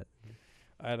see that.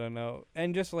 I don't know.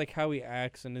 And just like how he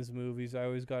acts in his movies, I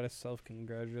always got a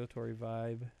self-congratulatory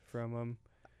vibe from him.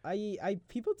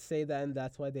 People say that, and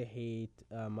that's why they hate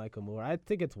Michael Moore. I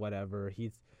think it's whatever.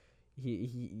 He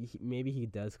maybe he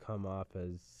does come off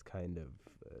as kind of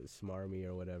smarmy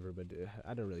or whatever, but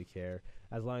I don't really care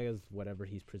as long as whatever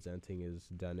he's presenting is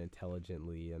done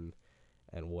intelligently and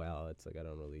well. It's like I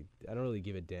don't really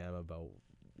give a damn about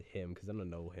him because I don't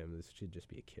know him. This should just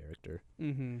be a character.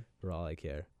 For all I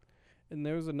care. And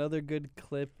there was another good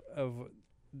clip of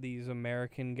these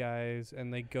American guys,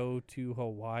 and they go to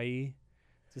Hawaii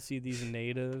to see these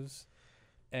natives,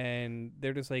 and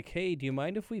they're just like, hey, do you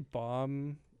mind if we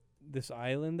bomb this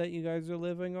island that you guys are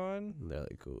living on? And they're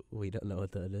like, cool. We don't know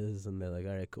what that is. And they're like,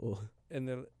 all right, cool. And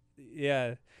they're,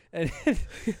 yeah. And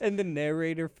and the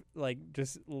narrator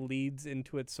just leads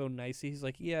into it so nicely. He's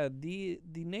like, yeah, the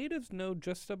natives know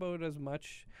just about as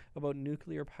much about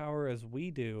nuclear power as we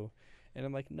do. And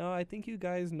I'm like, no, I think you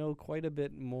guys know quite a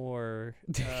bit more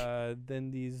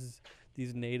than these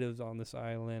natives on this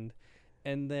island.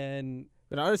 And then,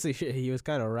 but honestly, shit, he was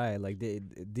kind of right. Like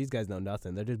these guys know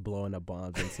nothing. They're just blowing up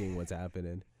bombs and seeing what's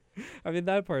happening. I mean,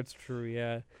 that part's true,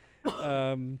 yeah.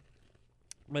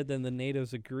 But then the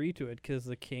natives agree to it because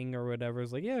the king or whatever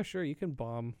is like, yeah, sure, you can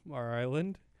bomb our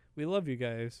island. We love you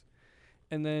guys.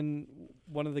 And then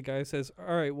one of the guys says,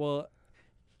 all right, well,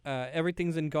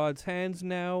 everything's in God's hands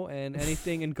now, and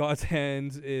anything in God's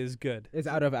hands is good. It's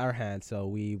out of our hands, so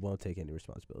we won't take any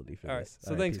responsibility for all this. Right,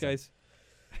 so thanks, guys.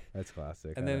 That's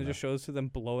classic. And I then don't it know. just shows to them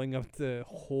blowing up the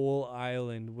whole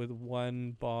island with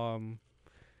one bomb.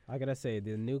 I gotta say,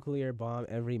 the nuclear bomb,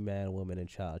 every man, woman, and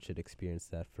child should experience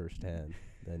that firsthand.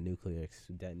 The nuclear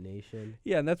detonation.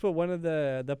 Yeah, and that's what one of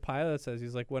the pilots says.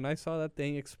 He's like, when I saw that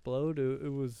thing explode,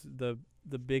 it was the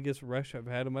biggest rush I've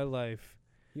had in my life.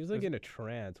 He was like in a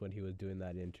trance when he was doing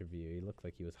that interview. He looked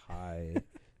like he was high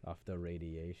off the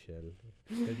radiation.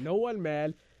 There's no one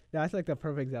man. That's like the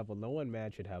perfect example. No one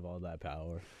man should have all that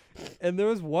power. And there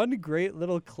was one great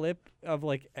little clip of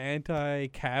like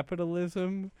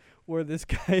anti-capitalism where this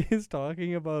guy is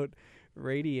talking about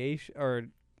radiation or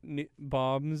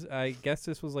bombs. I guess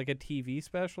this was like a TV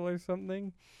special or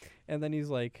something. And then he's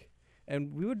like,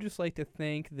 and we would just like to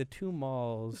thank the two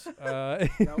malls.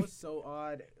 That was so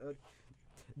odd.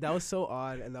 That was so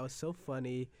odd, and that was so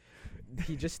funny.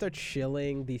 He just starts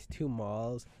shilling these two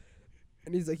malls,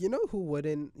 and he's like, you know who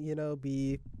wouldn't,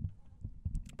 be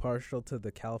partial to the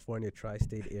California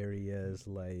tri-state areas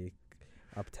like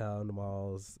uptown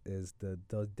malls is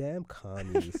those damn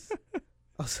commies.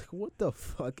 I was like, what the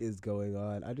fuck is going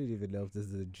on? I didn't even know if this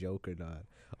is a joke or not.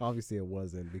 Obviously it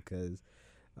wasn't, because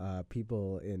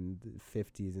people in the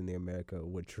 50s in the America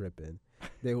were tripping.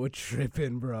 They were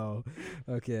tripping, bro.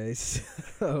 Okay,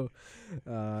 so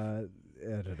I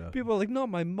don't know. People are like, no,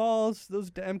 my malls,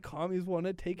 those damn commies want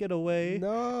to take it away.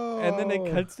 No. And then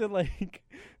it cuts to like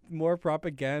more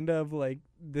propaganda of like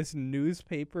this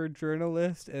newspaper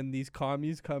journalist and these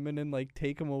commies come in and like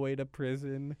take him away to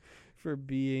prison for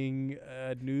being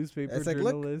a newspaper It's like,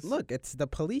 journalist. look, it's the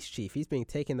police chief. He's being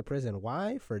taken to prison.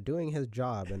 Why? For doing his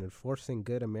job and enforcing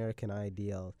good American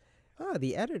ideals.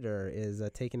 The editor is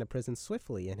taken to prison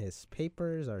swiftly, and his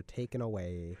papers are taken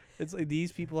away. It's like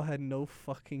these people had no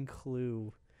fucking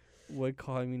clue what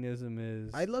communism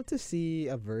is. I'd love to see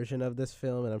a version of this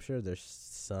film, and I'm sure there's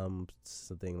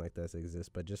something like this exists,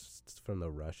 but just from the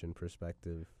Russian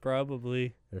perspective.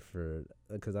 Probably. Or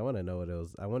because I want to know what it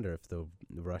was. I wonder if the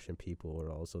Russian people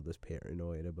were also this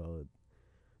paranoid about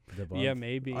the bomb. Yeah,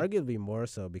 maybe. Arguably more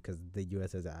so because the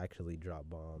U.S. has actually dropped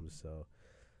bombs, so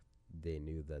they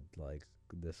knew that, like,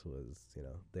 this was,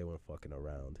 they weren't fucking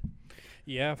around.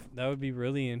 Yeah, that would be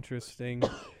really interesting.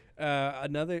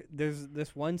 There's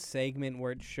this one segment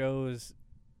where it shows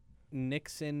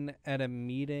Nixon at a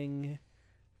meeting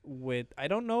with, I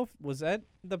don't know, was that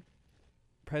the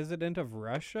president of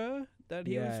Russia that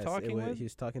he was talking with? He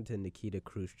was talking to Nikita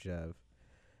Khrushchev.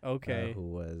 Okay. Who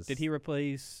was... Did he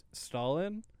replace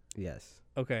Stalin? Yes.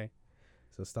 Okay.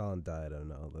 So Stalin died, I don't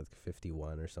know, like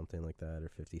 51 or something like that, or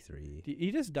 53.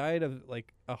 He just died of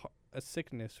like a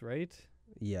sickness, right?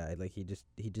 Yeah, like he just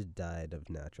died of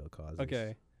natural causes.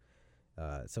 Okay.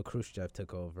 So Khrushchev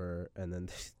took over, and then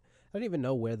I don't even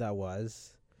know where that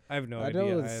was. I have no idea. I don't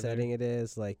know what either. setting it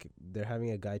is. Like, they're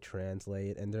having a guy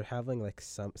translate, and they're having like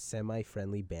some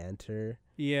semi-friendly banter.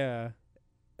 Yeah.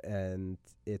 And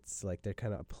it's like they're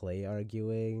kind of play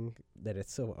arguing. That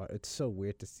it's so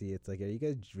weird to see. It's like, are you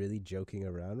guys really joking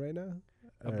around right now?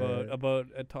 About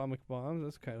atomic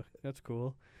bombs? That's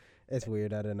cool. It's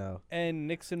weird. I don't know. And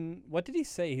Nixon, what did he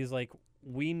say? He's like,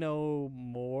 we know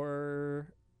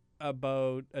more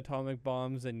about atomic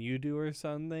bombs than you do or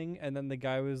something. And then the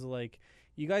guy was like,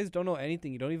 you guys don't know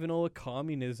anything. You don't even know what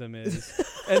communism is.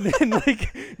 And then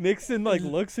like Nixon like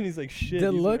looks and he's like, shit.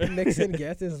 The look Nixon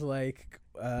gets is like,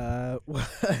 what?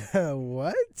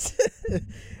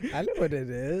 I know what it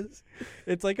is.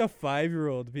 It's like a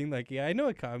 5-year-old being like, yeah, I know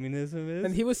what communism is.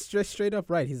 And he was straight up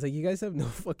right. He's like, you guys have no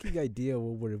fucking idea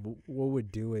what we're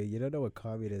doing. You don't know what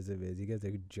communism is. You guys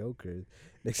are jokers.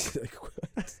 Nixon's like,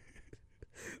 what?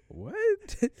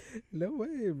 What? No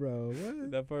way, bro.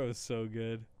 What? That part was so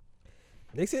good.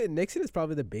 Nixon is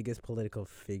probably the biggest political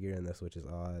figure in this, which is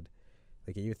odd.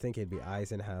 Like, you think it'd be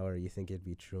Eisenhower, you think it'd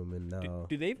be Truman. No.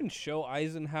 Do they even show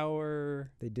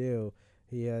Eisenhower? They do.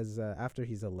 He has, after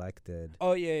he's elected.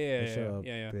 Oh, yeah. They show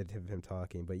a bit of him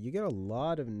talking. But you get a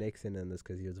lot of Nixon in this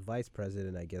because he was vice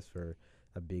president, I guess, for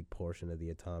a big portion of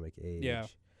the atomic age. Yeah.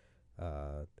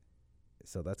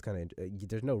 So that's kind of...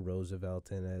 there's no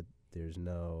Roosevelt in it. There's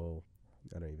no...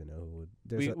 I don't even know who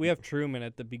would... We have Truman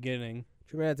at the beginning.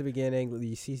 Truman at the beginning.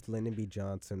 You see Lyndon B.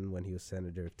 Johnson when he was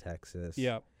senator of Texas.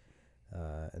 Yeah.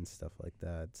 And stuff like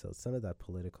that. So some of that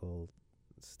political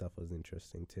stuff was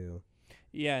interesting too.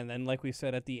 Yeah, and then like we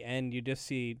said at the end, you just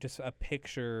see just a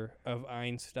picture of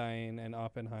Einstein and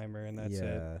Oppenheimer, and that's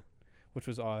it, which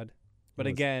was odd. But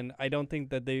again, I don't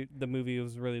think that the movie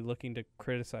was really looking to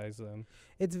criticize them.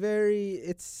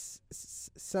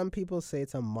 Some people say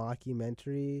it's a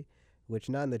mockumentary, which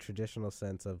not in the traditional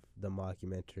sense of the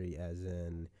mockumentary as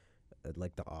in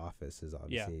like The Office is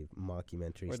obviously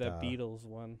mockumentary or style. that Beatles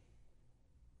one.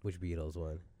 Which Beatles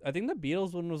one? I think the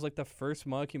Beatles one was like the first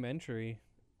mockumentary.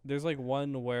 There's like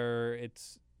one where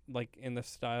it's like in the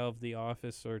style of The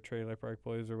Office or Trailer Park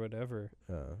Boys or whatever.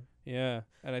 Oh. Yeah,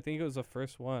 and I think it was the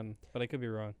first one, but I could be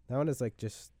wrong. That one is like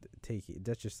that's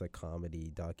just like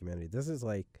comedy documentary. This is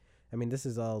like, I mean, this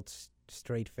is all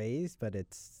straight faced, but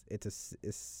it's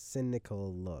a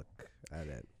cynical look at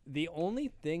it. The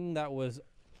only thing that was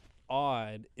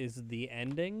odd is the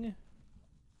ending,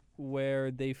 where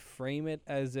they frame it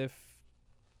as if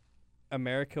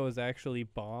America was actually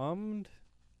bombed.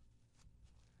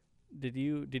 Did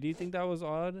you think that was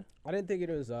odd? I didn't think it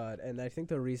was odd, and I think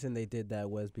the reason they did that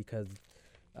was because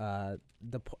I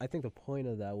think the point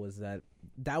of that was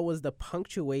that was the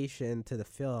punctuation to the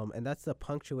film, and that's the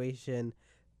punctuation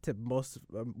to most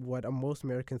what most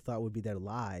Americans thought would be their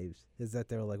lives, is that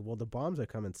they were like, well, the bombs are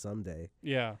coming someday.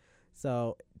 Yeah.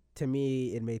 So to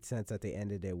me, it made sense that they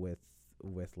ended it with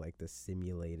like the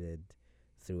simulated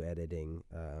through editing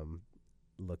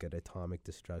look at atomic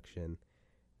destruction.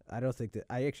 I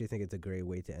actually think it's a great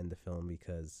way to end the film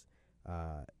because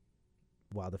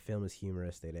while the film is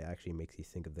humorous, it actually makes you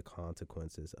think of the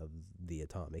consequences of the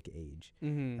atomic age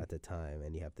at the time,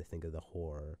 and you have to think of the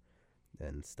horror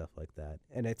and stuff like that.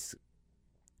 And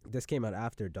this came out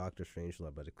after Doctor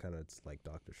Strangelove, but it's like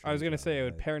Doctor Strangelove. I was gonna say it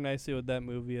would pair nicely with that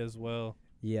movie as well.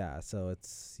 Yeah, so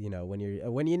it's, when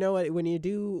you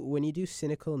do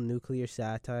cynical nuclear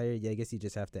satire, I guess you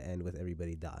just have to end with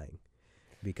everybody dying,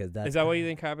 because Is that what you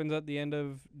think happens at the end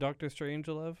of Doctor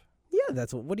Strangelove? Yeah,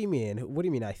 that's what do you mean? What do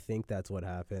you mean? I think that's what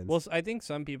happens. Well, I think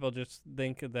some people just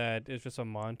think that it's just a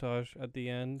montage at the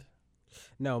end.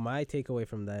 No, my takeaway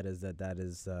from that is that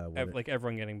is like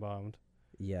everyone getting bombed.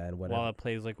 Yeah, and whatever. While it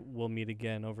plays like "We'll Meet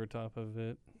Again" over top of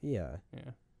it. Yeah.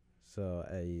 Yeah. So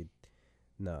I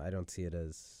don't see it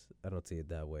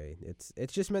that way.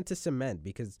 It's just meant to cement,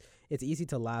 because it's easy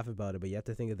to laugh about it, but you have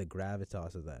to think of the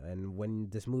gravitas of that. And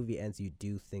when this movie ends, you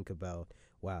do think about,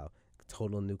 wow,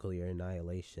 total nuclear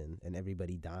annihilation and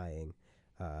everybody dying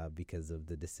because of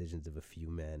the decisions of a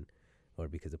few men or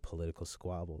because of political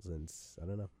squabbles. And I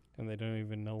don't know. And they don't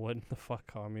even know what the fuck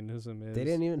communism is. They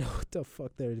didn't even know what the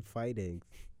fuck they're fighting.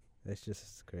 It's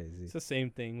just crazy. It's the same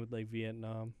thing with like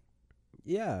Vietnam.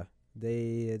 Yeah.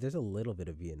 There's a little bit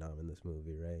of Vietnam in this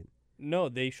movie, right? No,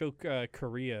 they show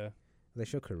Korea. They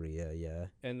show Korea, yeah.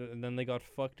 And then they got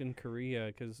fucked in Korea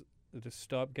because they just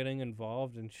stopped getting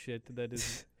involved in shit that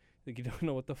is like you don't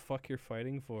know what the fuck you're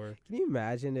fighting for. Can you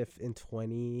imagine if in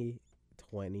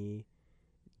 2020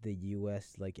 the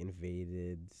U.S. like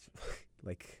invaded,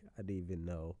 like I don't even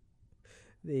know,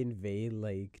 they invade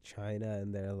like China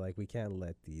and they're like, we can't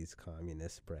let these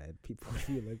communists spread. People would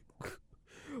be like,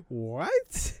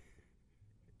 what?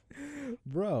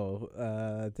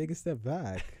 Bro, take a step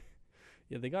back.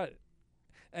 Yeah, they got,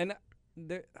 and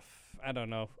I don't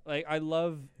know. Like, I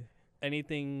love any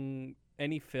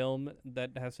film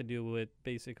that has to do with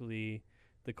basically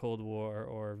the Cold War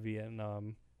or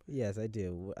Vietnam. Yes, I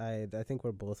do. I think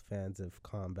we're both fans of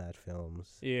combat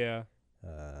films. Yeah.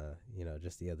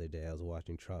 Just the other day I was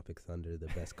watching Tropic Thunder, the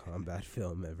best combat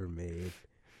film ever made.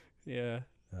 Yeah.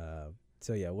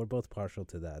 So yeah, we're both partial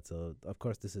to that. So of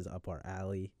course this is up our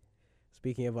alley.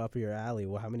 Speaking of up your alley,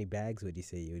 well, how many bags would you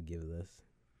say you would give this?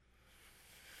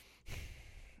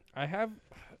 I have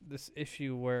this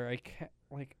issue where I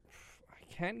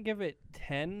can't give it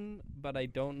 10, but I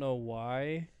don't know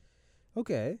why.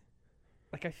 Okay.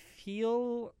 Like I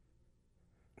feel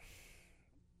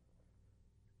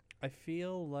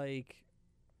like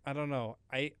I don't know.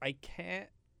 I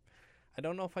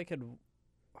don't know if I could,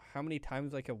 how many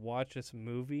times I could watch this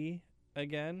movie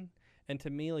again. And to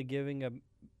me, like, giving a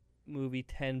movie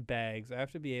 10 bags, I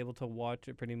have to be able to watch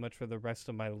it pretty much for the rest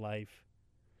of my life.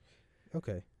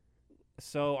 Okay.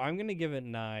 So I'm going to give it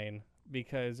 9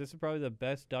 because this is probably the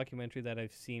best documentary that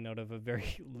I've seen out of a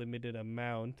very limited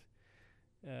amount.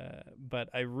 But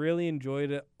I really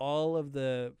enjoyed it. All of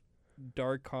the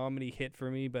dark comedy hit for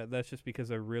me, but that's just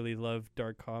because I really love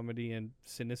dark comedy and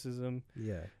cynicism.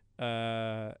 Yeah.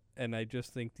 And I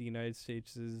just think the United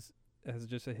States has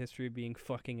just a history of being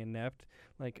fucking inept.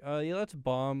 Like, yeah,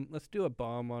 let's do a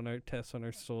bomb on our tests on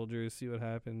our soldiers, see what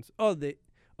happens. They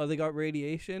got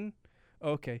radiation?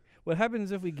 Okay. What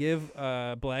happens if we give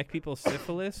black people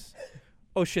syphilis?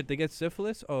 Oh shit, they get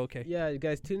syphilis? Oh, okay. Yeah,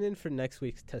 guys, tune in for next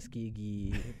week's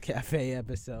Tuskegee Cafe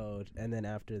episode, and then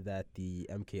after that, the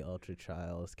MK Ultra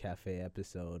Trials Cafe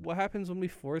episode. What happens when we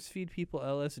force feed people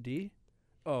LSD?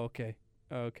 Oh, okay.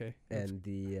 Oh, okay. That's-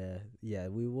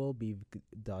 And we will be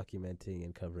documenting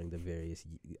and covering the various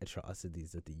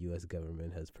atrocities that the U.S.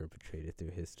 government has perpetrated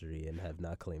through history and have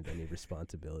not claimed any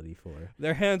responsibility for.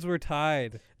 their hands were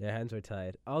tied. Their hands were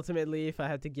tied. Ultimately, if I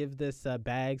had to give this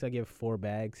bags, I give 4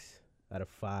 bags out of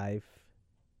 5.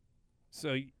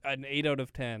 So an 8 out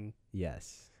of 10.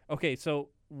 Yes. Okay, so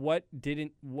what's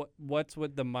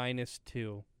with the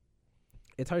 -2?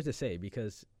 It's hard to say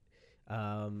because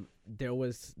there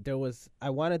was I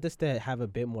wanted this to have a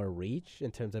bit more reach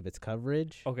in terms of its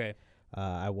coverage. Okay.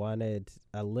 I wanted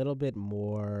a little bit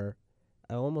more.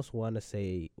 I almost want to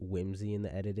say whimsy in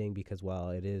the editing because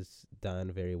while it is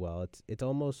done very well, it's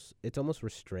almost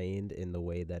restrained in the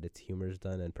way that its humor is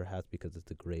done, and perhaps because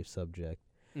it's a grave subject.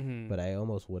 Mm-hmm. But I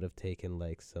almost would have taken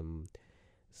like some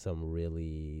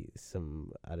really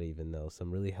I don't even know,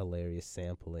 some really hilarious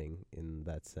sampling in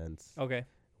that sense. Okay.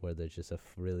 Where there's just a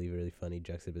really, really funny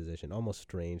juxtaposition, almost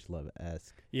Strange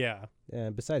Love-esque. Yeah.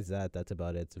 And besides that, that's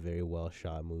about it. It's a very well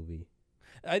shot movie.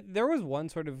 There was one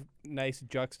sort of nice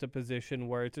juxtaposition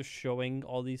where it's just showing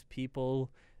all these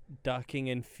people ducking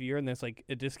in fear, and there's like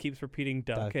it just keeps repeating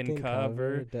duck and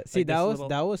cover. See, Like that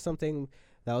this was something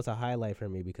that was a highlight for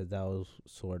me because that was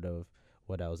sort of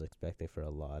what I was expecting for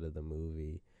a lot of the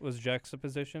movie. Was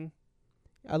juxtaposition.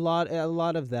 A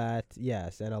lot of that,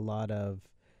 yes, and a lot of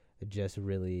just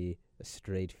really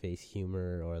straight face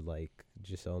humor or like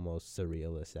just almost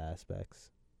surrealist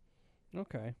aspects.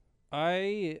 Okay.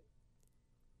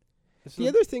 The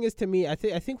other thing is, to me, I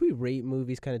think we rate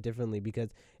movies kind of differently because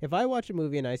if I watch a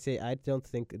movie and I say I don't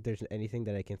think there's anything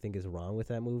that I can think is wrong with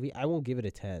that movie, I won't give it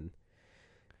a 10.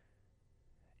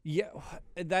 Yeah,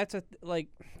 that's like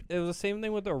it was the same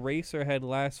thing with Eraserhead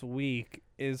last week.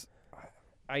 Is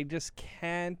I just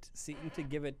can't seem to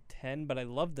give it 10, but I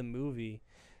love the movie.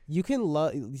 You can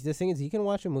the thing is, you can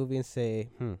watch a movie and say,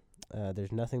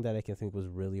 there's nothing that I can think was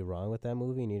really wrong with that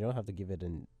movie, and you don't have to give it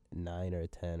a 9 or a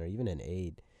 10 or even an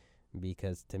 8,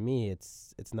 because to me,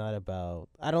 it's not about.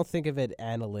 I don't think of it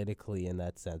analytically in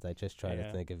that sense. I just try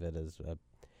to think of it as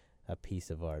a piece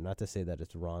of art. Not to say that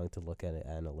it's wrong to look at it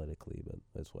analytically, but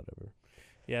it's whatever.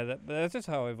 Yeah, that's just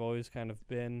how I've always kind of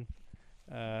been.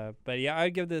 But yeah,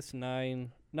 I'd give this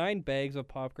 9 bags of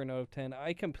popcorn out of 10.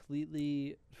 I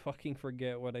completely fucking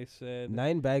forget what I said.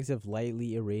 9 bags of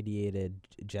lightly irradiated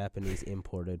Japanese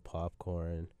imported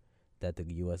popcorn that the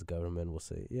U.S. government will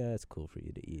say, yeah, it's cool for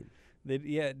you to eat.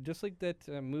 Just like that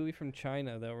movie from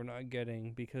China that we're not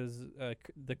getting because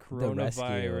the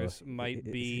coronavirus might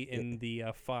be in the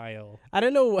file. I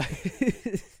don't know.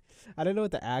 I don't know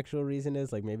what the actual reason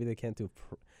is. Like maybe they can't do.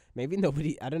 Maybe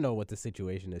nobody. I don't know what the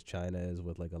situation is. China is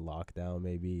with like a lockdown.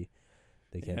 Maybe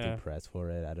they can't do press for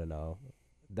it. I don't know.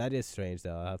 That is strange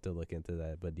though. I'll have to look into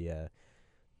that. But yeah,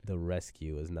 The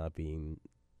Rescue is not being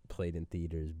played in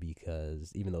theaters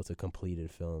because even though it's a completed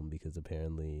film, because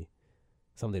apparently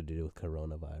something to do with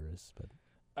coronavirus. But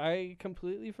I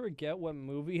completely forget what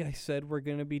movie I said we're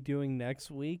gonna be doing next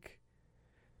week.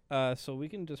 So we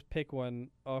can just pick one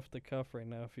off the cuff right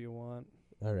now if you want.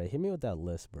 All right, hit me with that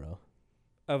list, bro.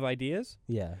 Of ideas?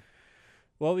 Yeah.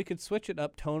 Well, we could switch it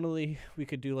up tonally. We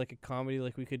could do like a comedy,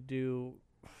 like we could do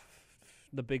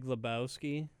The Big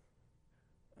Lebowski.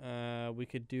 We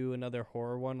could do another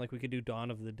horror one, like we could do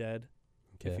Dawn of the Dead,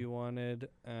 if you wanted.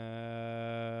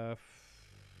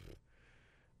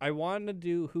 I want to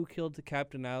do Who Killed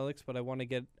Captain Alex, but I want to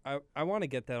get I want to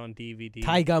get that on DVD.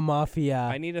 Tiger Mafia.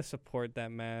 I need to support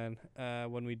that man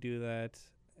when we do that.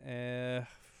 I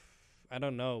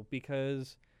don't know,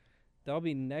 because that'll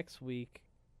be next week,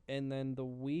 and then the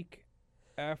week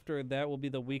after that will be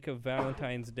the week of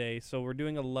Valentine's Day. So we're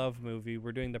doing a love movie.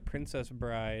 We're doing The Princess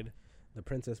Bride. The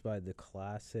Princess Bride, the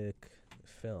classic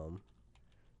film.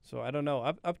 So I don't know.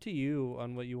 Up to you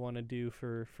on what you want to do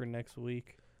for next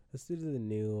week. Let's do the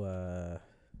new,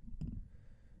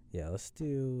 let's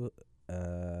do,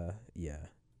 Oh,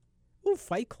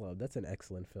 Fight Club. That's an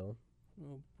excellent film.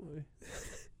 Oh, boy.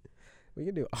 we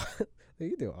can do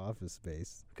Office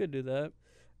Space. Could do that.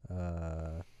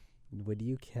 Would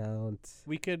you count?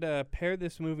 We could pair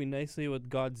this movie nicely with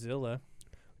Godzilla.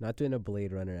 Not doing a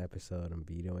Blade Runner episode. I'm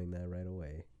vetoing that right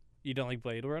away. You don't like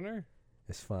Blade Runner?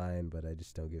 It's fine, but I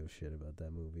just don't give a shit about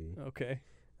that movie. Okay.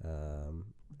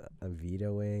 I'm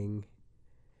vetoing.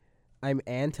 I'm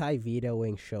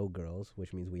anti-vetoing Showgirls,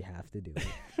 which means we have to do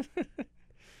it.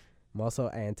 I'm also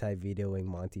anti-vetoing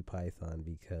Monty Python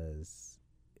because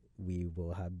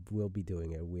we'll be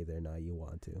doing it whether or not you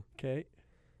want to. Okay.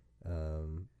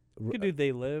 We could do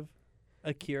They Live.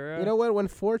 Akira. You know what? When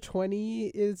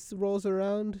 420 rolls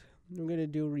around, I'm gonna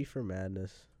do Reefer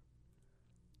Madness.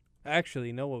 Actually,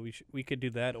 you know what? We could do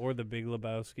that or the Big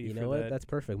Lebowski. You for know what? that. That's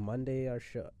perfect. Monday, our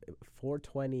show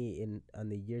 420 in on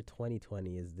the year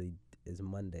 2020 is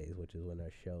Mondays, which is when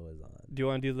our show is on. Do you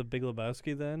want to do the Big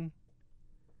Lebowski then?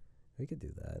 We could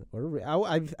do that. Or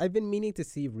I've been meaning to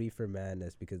see Reefer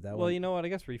Madness because that Well, one you know what? I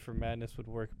guess Reefer Madness would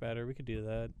work better. We could do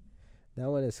that. that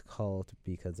one is cult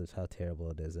because of how terrible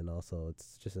it is, and also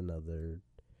it's just another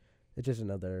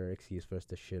excuse for us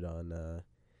to shit on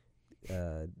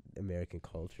American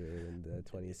culture in the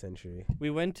 20th century. We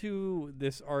went to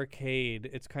this arcade.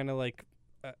 It's kind of like,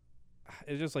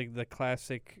 it's just like the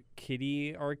classic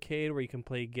kiddie arcade where you can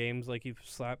play games like you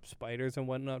slap spiders and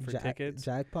whatnot for tickets.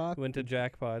 Jackpot? Went to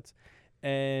Jackpots.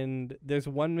 And there's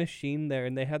one machine there,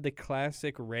 and they had the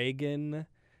classic Reagan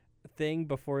thing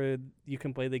before you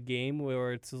can play the game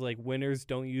where it's like winners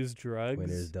don't use drugs.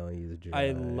 Winners don't use drugs.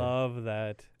 I love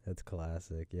that. That's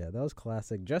classic. Yeah, that was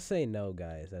classic. Just say no,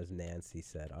 guys, as Nancy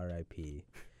said. R.I.P.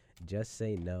 Just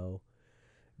say no.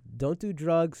 Don't do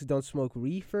drugs. Don't smoke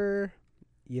reefer.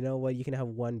 You know what? You can have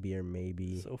one beer,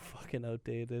 maybe. So fucking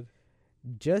outdated.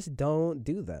 Just don't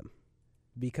do them.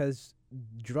 Because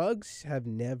drugs have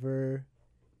never...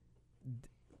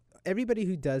 Everybody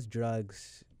who does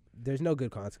drugs, there's no good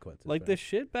consequences. Like the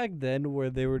shit back then where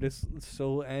they were just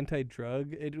so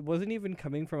anti-drug, it wasn't even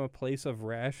coming from a place of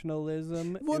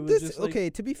rationalism. Well, it was this just like, okay.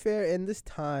 To be fair, in this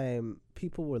time,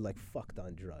 people were like fucked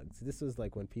on drugs. This was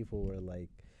like when people were like,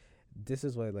 this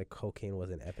is why like cocaine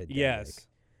was an epidemic. yes,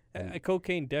 And-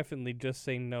 cocaine definitely just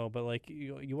say no. But like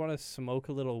you want to smoke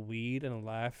a little weed and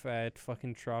laugh at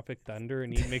fucking Tropic Thunder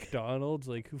and eat McDonald's?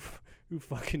 Like who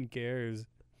fucking cares?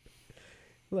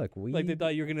 Look, weed. Like they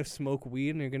thought you were gonna smoke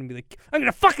weed and you're gonna be like, I'm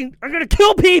gonna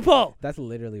kill people. That's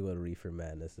literally what Reefer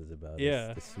Madness is about. Yeah.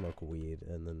 is to smoke weed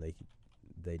and then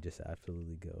they just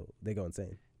absolutely go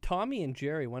insane. Tommy and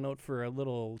Jerry went out for a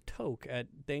little toke at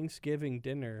Thanksgiving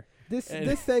dinner. This And-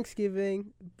 this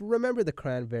Thanksgiving, remember the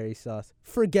cranberry sauce.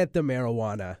 Forget the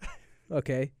marijuana,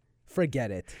 okay? Forget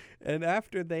it. And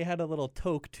after they had a little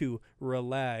toke to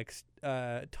relax,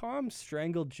 Tom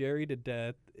strangled Jerry to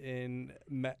death in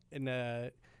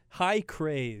a high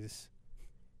craze.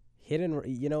 You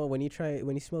know, when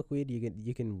you smoke weed,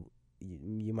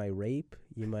 you might rape,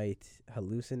 you might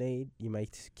hallucinate, you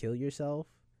might kill yourself,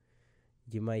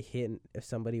 you might hit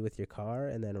somebody with your car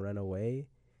and then run away.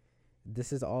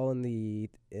 This is all in the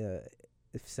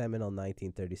seminal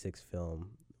 1936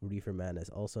 film Reefer Madness,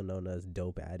 also known as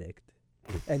Dope Addict,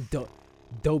 and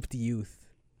Doped Youth.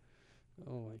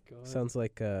 Oh my god! Sounds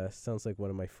like one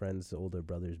of my friend's older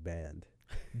brother's band,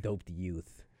 Doped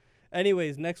Youth.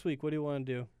 Anyways, next week, what do you want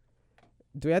to do?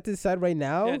 Do we have to decide right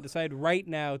now? Yeah, decide right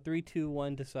now. 3, 2,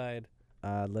 1, decide.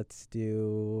 Let's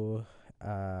do.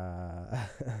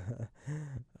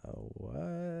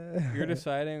 What? You're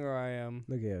deciding, or I am.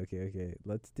 Okay.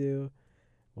 Let's do.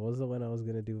 What was the one I was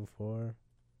gonna do before?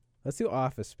 Let's do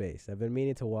Office Space. I've been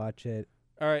meaning to watch it.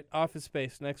 All right, Office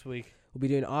Space next week. We'll be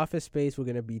doing Office Space. We're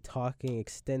gonna be talking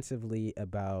extensively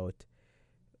about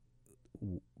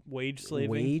Wage slaving.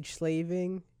 wage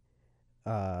slaving.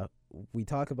 We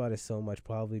talk about it so much,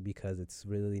 probably because it's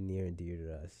really near and dear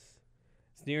to us.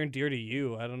 It's near and dear to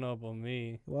you. I don't know about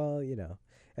me. Well, you know,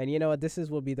 and you know what?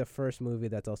 Will be the first movie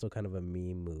that's also kind of a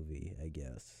meme movie, I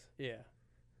guess. Yeah.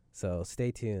 So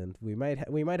stay tuned. We might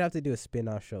have to do a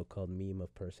spin-off show called Meme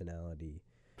of Personality.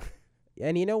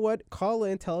 And you know what? Call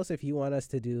in, tell us if you want us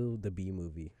to do the B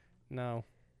movie. No.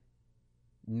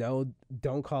 No,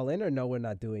 don't call in, or no, we're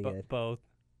not doing it. Both.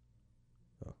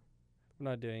 Oh. I'm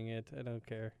not doing it. I don't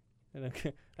care.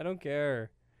 I don't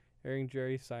care. Hearing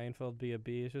Jerry Seinfeld be a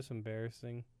B is just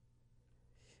embarrassing.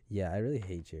 Yeah, I really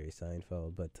hate Jerry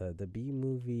Seinfeld, but the B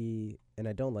movie, and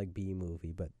I don't like B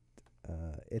movie, but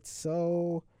it's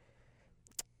so.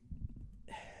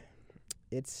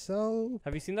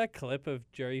 Have you seen that clip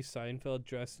of Jerry Seinfeld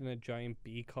dressed in a giant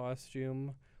bee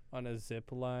costume on a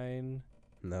zip line?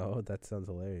 No, that sounds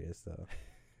hilarious though.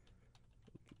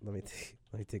 let me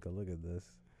take a look at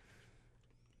this.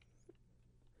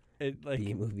 It like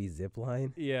B movie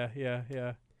Zipline. Yeah.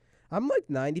 I'm like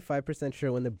 95%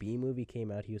 sure when the B movie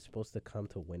came out, he was supposed to come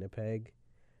to Winnipeg,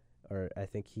 or I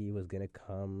think he was gonna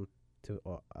come to.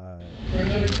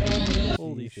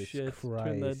 Holy Jesus shit! Christ.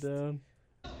 Turn that down.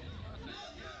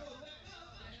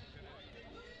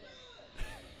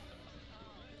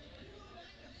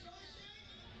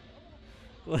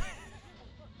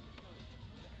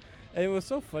 And it was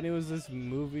so funny was this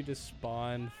movie just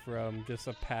spawned from just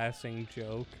a passing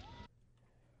joke.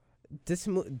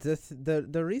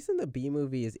 The reason the B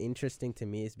movie is interesting to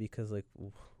me is because like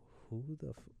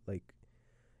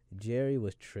Jerry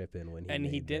was tripping when he And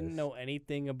he made didn't this. know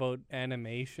anything about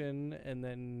animation, and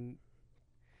then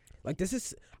Like this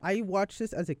is I watched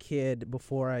this as a kid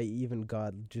before I even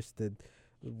got just the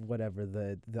whatever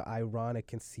the ironic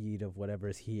conceit of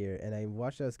whatever's here, and I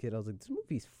watched it as a kid. I was like, this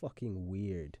movie's fucking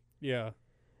weird. Yeah.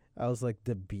 I was like,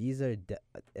 the bees are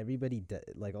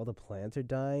like all the plants are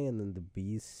dying, and then the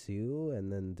bees sue,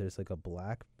 and then there's like a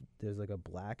black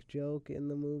joke in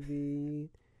the movie,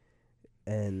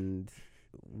 and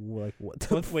like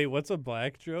what? Wait, what's a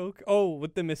black joke? Oh,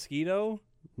 with the mosquito?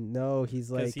 No, he's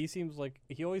Because like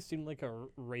he always seemed like a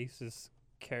racist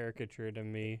caricature to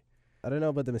me. I don't know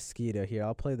about the mosquito here.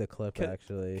 I'll play the clip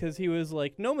actually. Because he was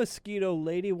like, no mosquito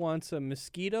lady wants a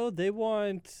mosquito. They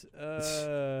want,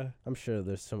 I'm sure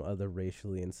there's some other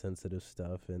racially insensitive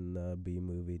stuff in the B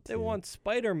movie too. they want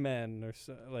Spider-Man or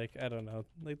so, like, I don't know.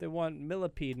 Like, they want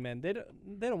millipede men. They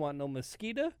don't want no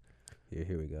mosquito.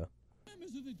 Here we go.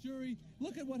 Members of the jury,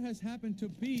 look at what has happened to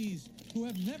bees who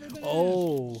have never been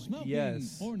asked, smoking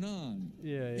yes. or non.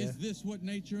 Yeah. Is this what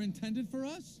nature intended for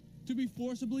us? To be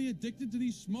forcibly addicted to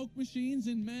these smoke machines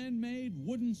in man-made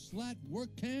wooden slat work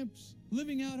camps?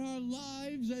 Living out our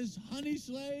lives as honey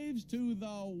slaves to the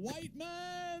white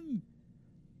man?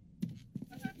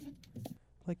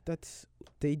 Like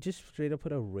they just straight up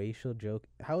put a racial joke.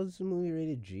 How is the movie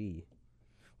rated G?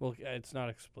 Well, it's not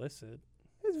explicit.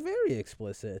 It's very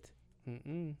explicit.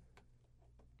 Mm-mm.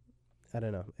 I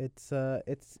don't know. It's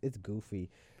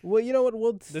goofy. Well, you know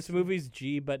what? This movie's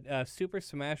G, but Super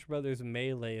Smash Brothers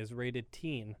Melee is rated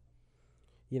teen.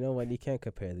 You know what? You can't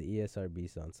compare. The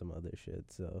ESRB's on some other shit,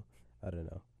 so I don't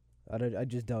know. I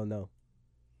just don't know.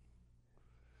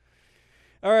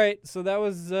 All right, so that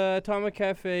was Atomic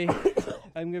Cafe.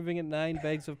 I'm giving it 9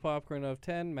 bags of popcorn out of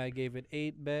 10. Matt gave it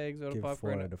 8 bags out of Give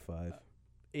popcorn. 4 out of 5.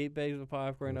 8 bags of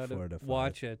popcorn Give out 4 of. out of 5.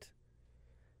 Watch it.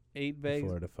 8 bags.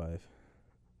 4 out of 5.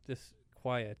 Just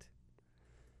quiet.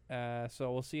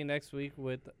 So we'll see you next week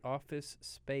with Office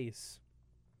Space.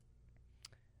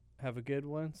 Have a good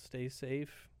one. Stay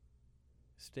safe.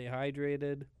 Stay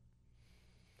hydrated.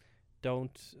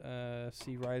 Don't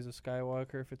see Rise of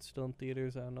Skywalker if it's still in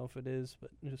theaters. I don't know if it is,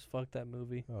 but just fuck that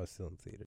movie. Oh, it's still in theater.